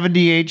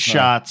 78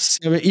 shots.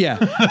 Same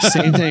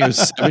thing. It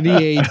was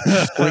 78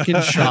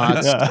 freaking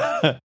shots.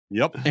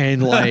 Yep.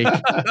 And like,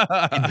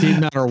 it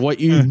didn't matter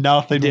what you did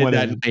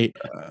that night.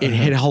 It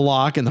hit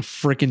Halak in the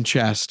freaking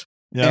chest.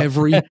 Yep.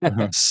 Every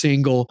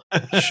single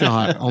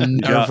shot. I'll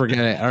never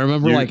forget it. I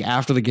remember like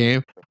after the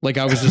game, like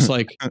I was just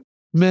like,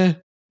 meh.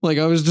 Like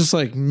I was just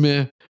like,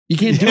 meh. You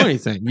can't do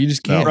anything. You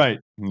just can't. Right.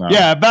 No.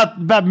 Yeah.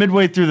 About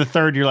midway through the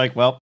third, you're like,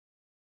 well.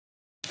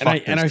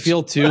 And I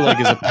feel too, like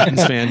as a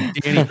Pens fan,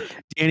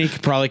 Danny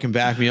probably can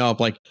back me up.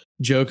 Like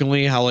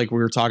jokingly, how like we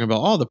were talking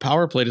about, the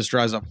power play just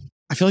dries up.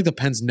 I feel like the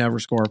Pens never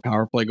score a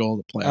power play goal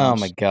in the playoffs. Oh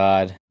my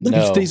God.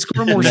 No. They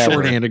score more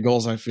shorthanded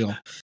goals, I feel,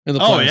 in the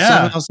playoffs. Oh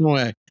yeah. Somehow, some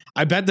way.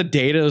 I bet the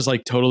data is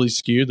like totally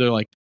skewed. They're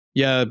like,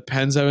 yeah,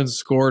 Pens haven't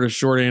scored a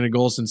shorthanded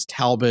goal since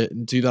Talbot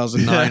in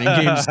 2009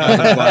 in Game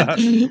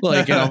 7.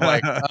 Like, and I'm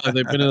like,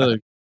 they've been in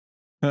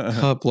the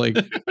cup like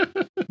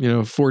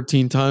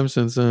 14 times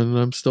since then. And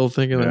I'm still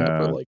thinking that,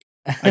 but like,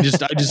 I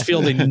just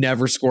feel they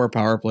never score a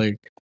power play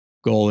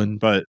goal in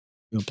the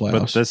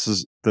playoffs.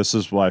 But this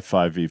is why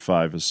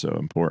 5v5 is so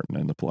important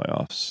in the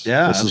playoffs.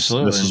 Yeah,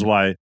 absolutely. This is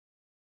why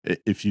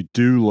if you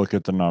do look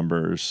at the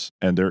numbers,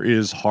 and there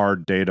is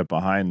hard data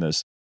behind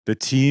this, the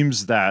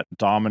teams that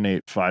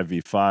dominate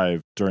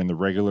 5v5 during the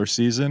regular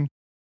season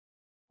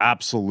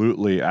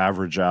absolutely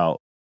average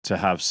out to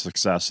have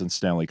success in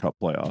Stanley Cup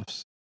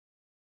playoffs.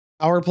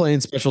 Power play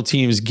and special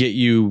teams get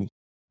you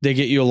they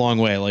get you a long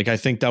way. Like I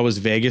think that was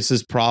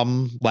Vegas's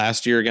problem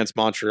last year against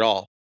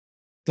Montreal.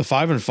 The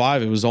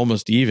 5-5, it was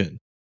almost even.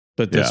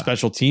 But the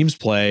special teams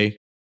play,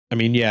 I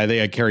mean, yeah, they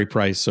had Carey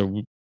Price,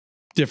 so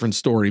different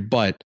story.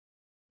 But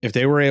if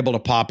they were able to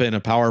pop in a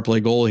power play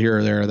goal here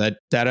or there, that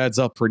adds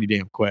up pretty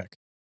damn quick.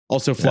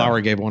 Also,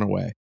 Flower gave one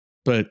away.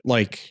 But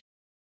like,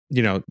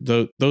 you know,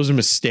 those are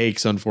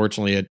mistakes,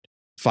 unfortunately, at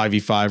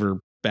 5v5 or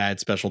bad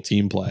special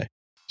team play.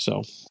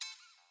 So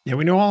yeah,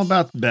 we know all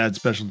about the bad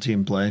special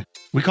team play.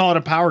 We call it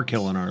a power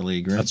kill in our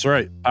league, right? That's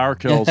right. Power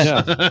kills.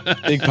 Yeah.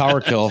 Big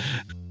power kill.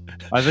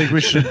 I think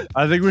we should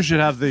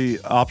have the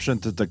option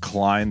to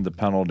decline the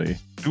penalty.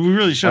 We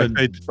really should.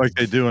 Like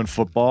they do in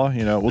football,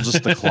 you know, we'll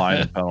just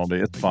decline the penalty.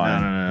 It's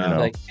fine. No. You know?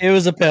 Like, it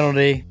was a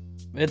penalty.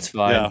 It's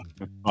fine. Yeah,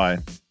 it's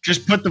fine.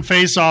 Just put the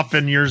face off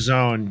in your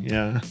zone.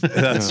 Yeah.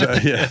 That's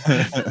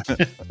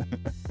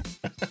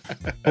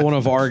Put one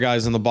of our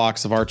guys in the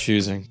box of our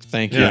choosing.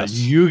 Thank you. Yeah,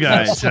 you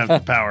guys have the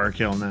power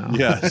kill now.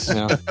 Yes.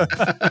 Yeah.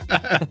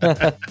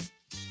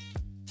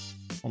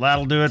 Well,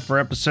 that'll do it for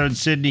episode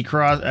Sidney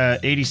Cross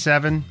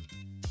 87.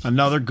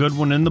 Another good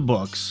one in the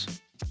books.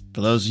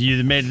 For those of you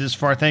that made it this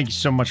far, thank you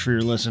so much for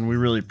your listen. We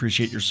really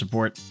appreciate your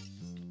support.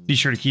 Be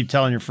sure to keep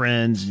telling your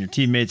friends and your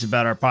teammates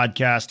about our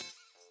podcast.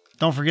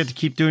 Don't forget to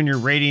keep doing your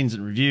ratings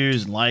and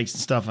reviews and likes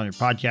and stuff on your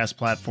podcast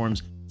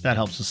platforms. That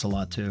helps us a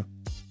lot too.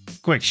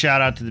 Quick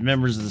shout out to the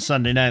members of the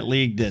Sunday Night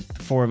League that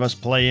the four of us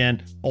play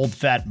in. Old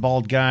Fat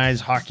Bald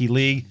Guys Hockey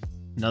League.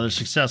 Another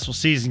successful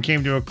season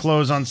came to a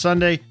close on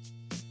Sunday.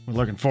 We're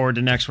looking forward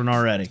to next one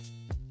already.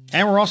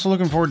 And we're also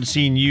looking forward to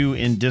seeing you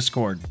in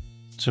Discord.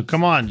 So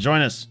come on,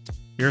 join us.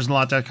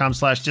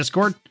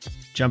 beersintheLot.com/Discord.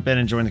 Jump in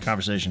and join the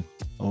conversation.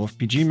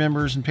 OFPG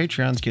members and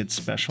Patreons get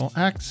special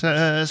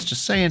access.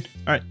 Just saying.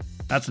 All right,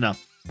 that's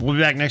enough. We'll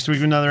be back next week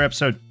with another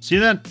episode. See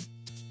you then.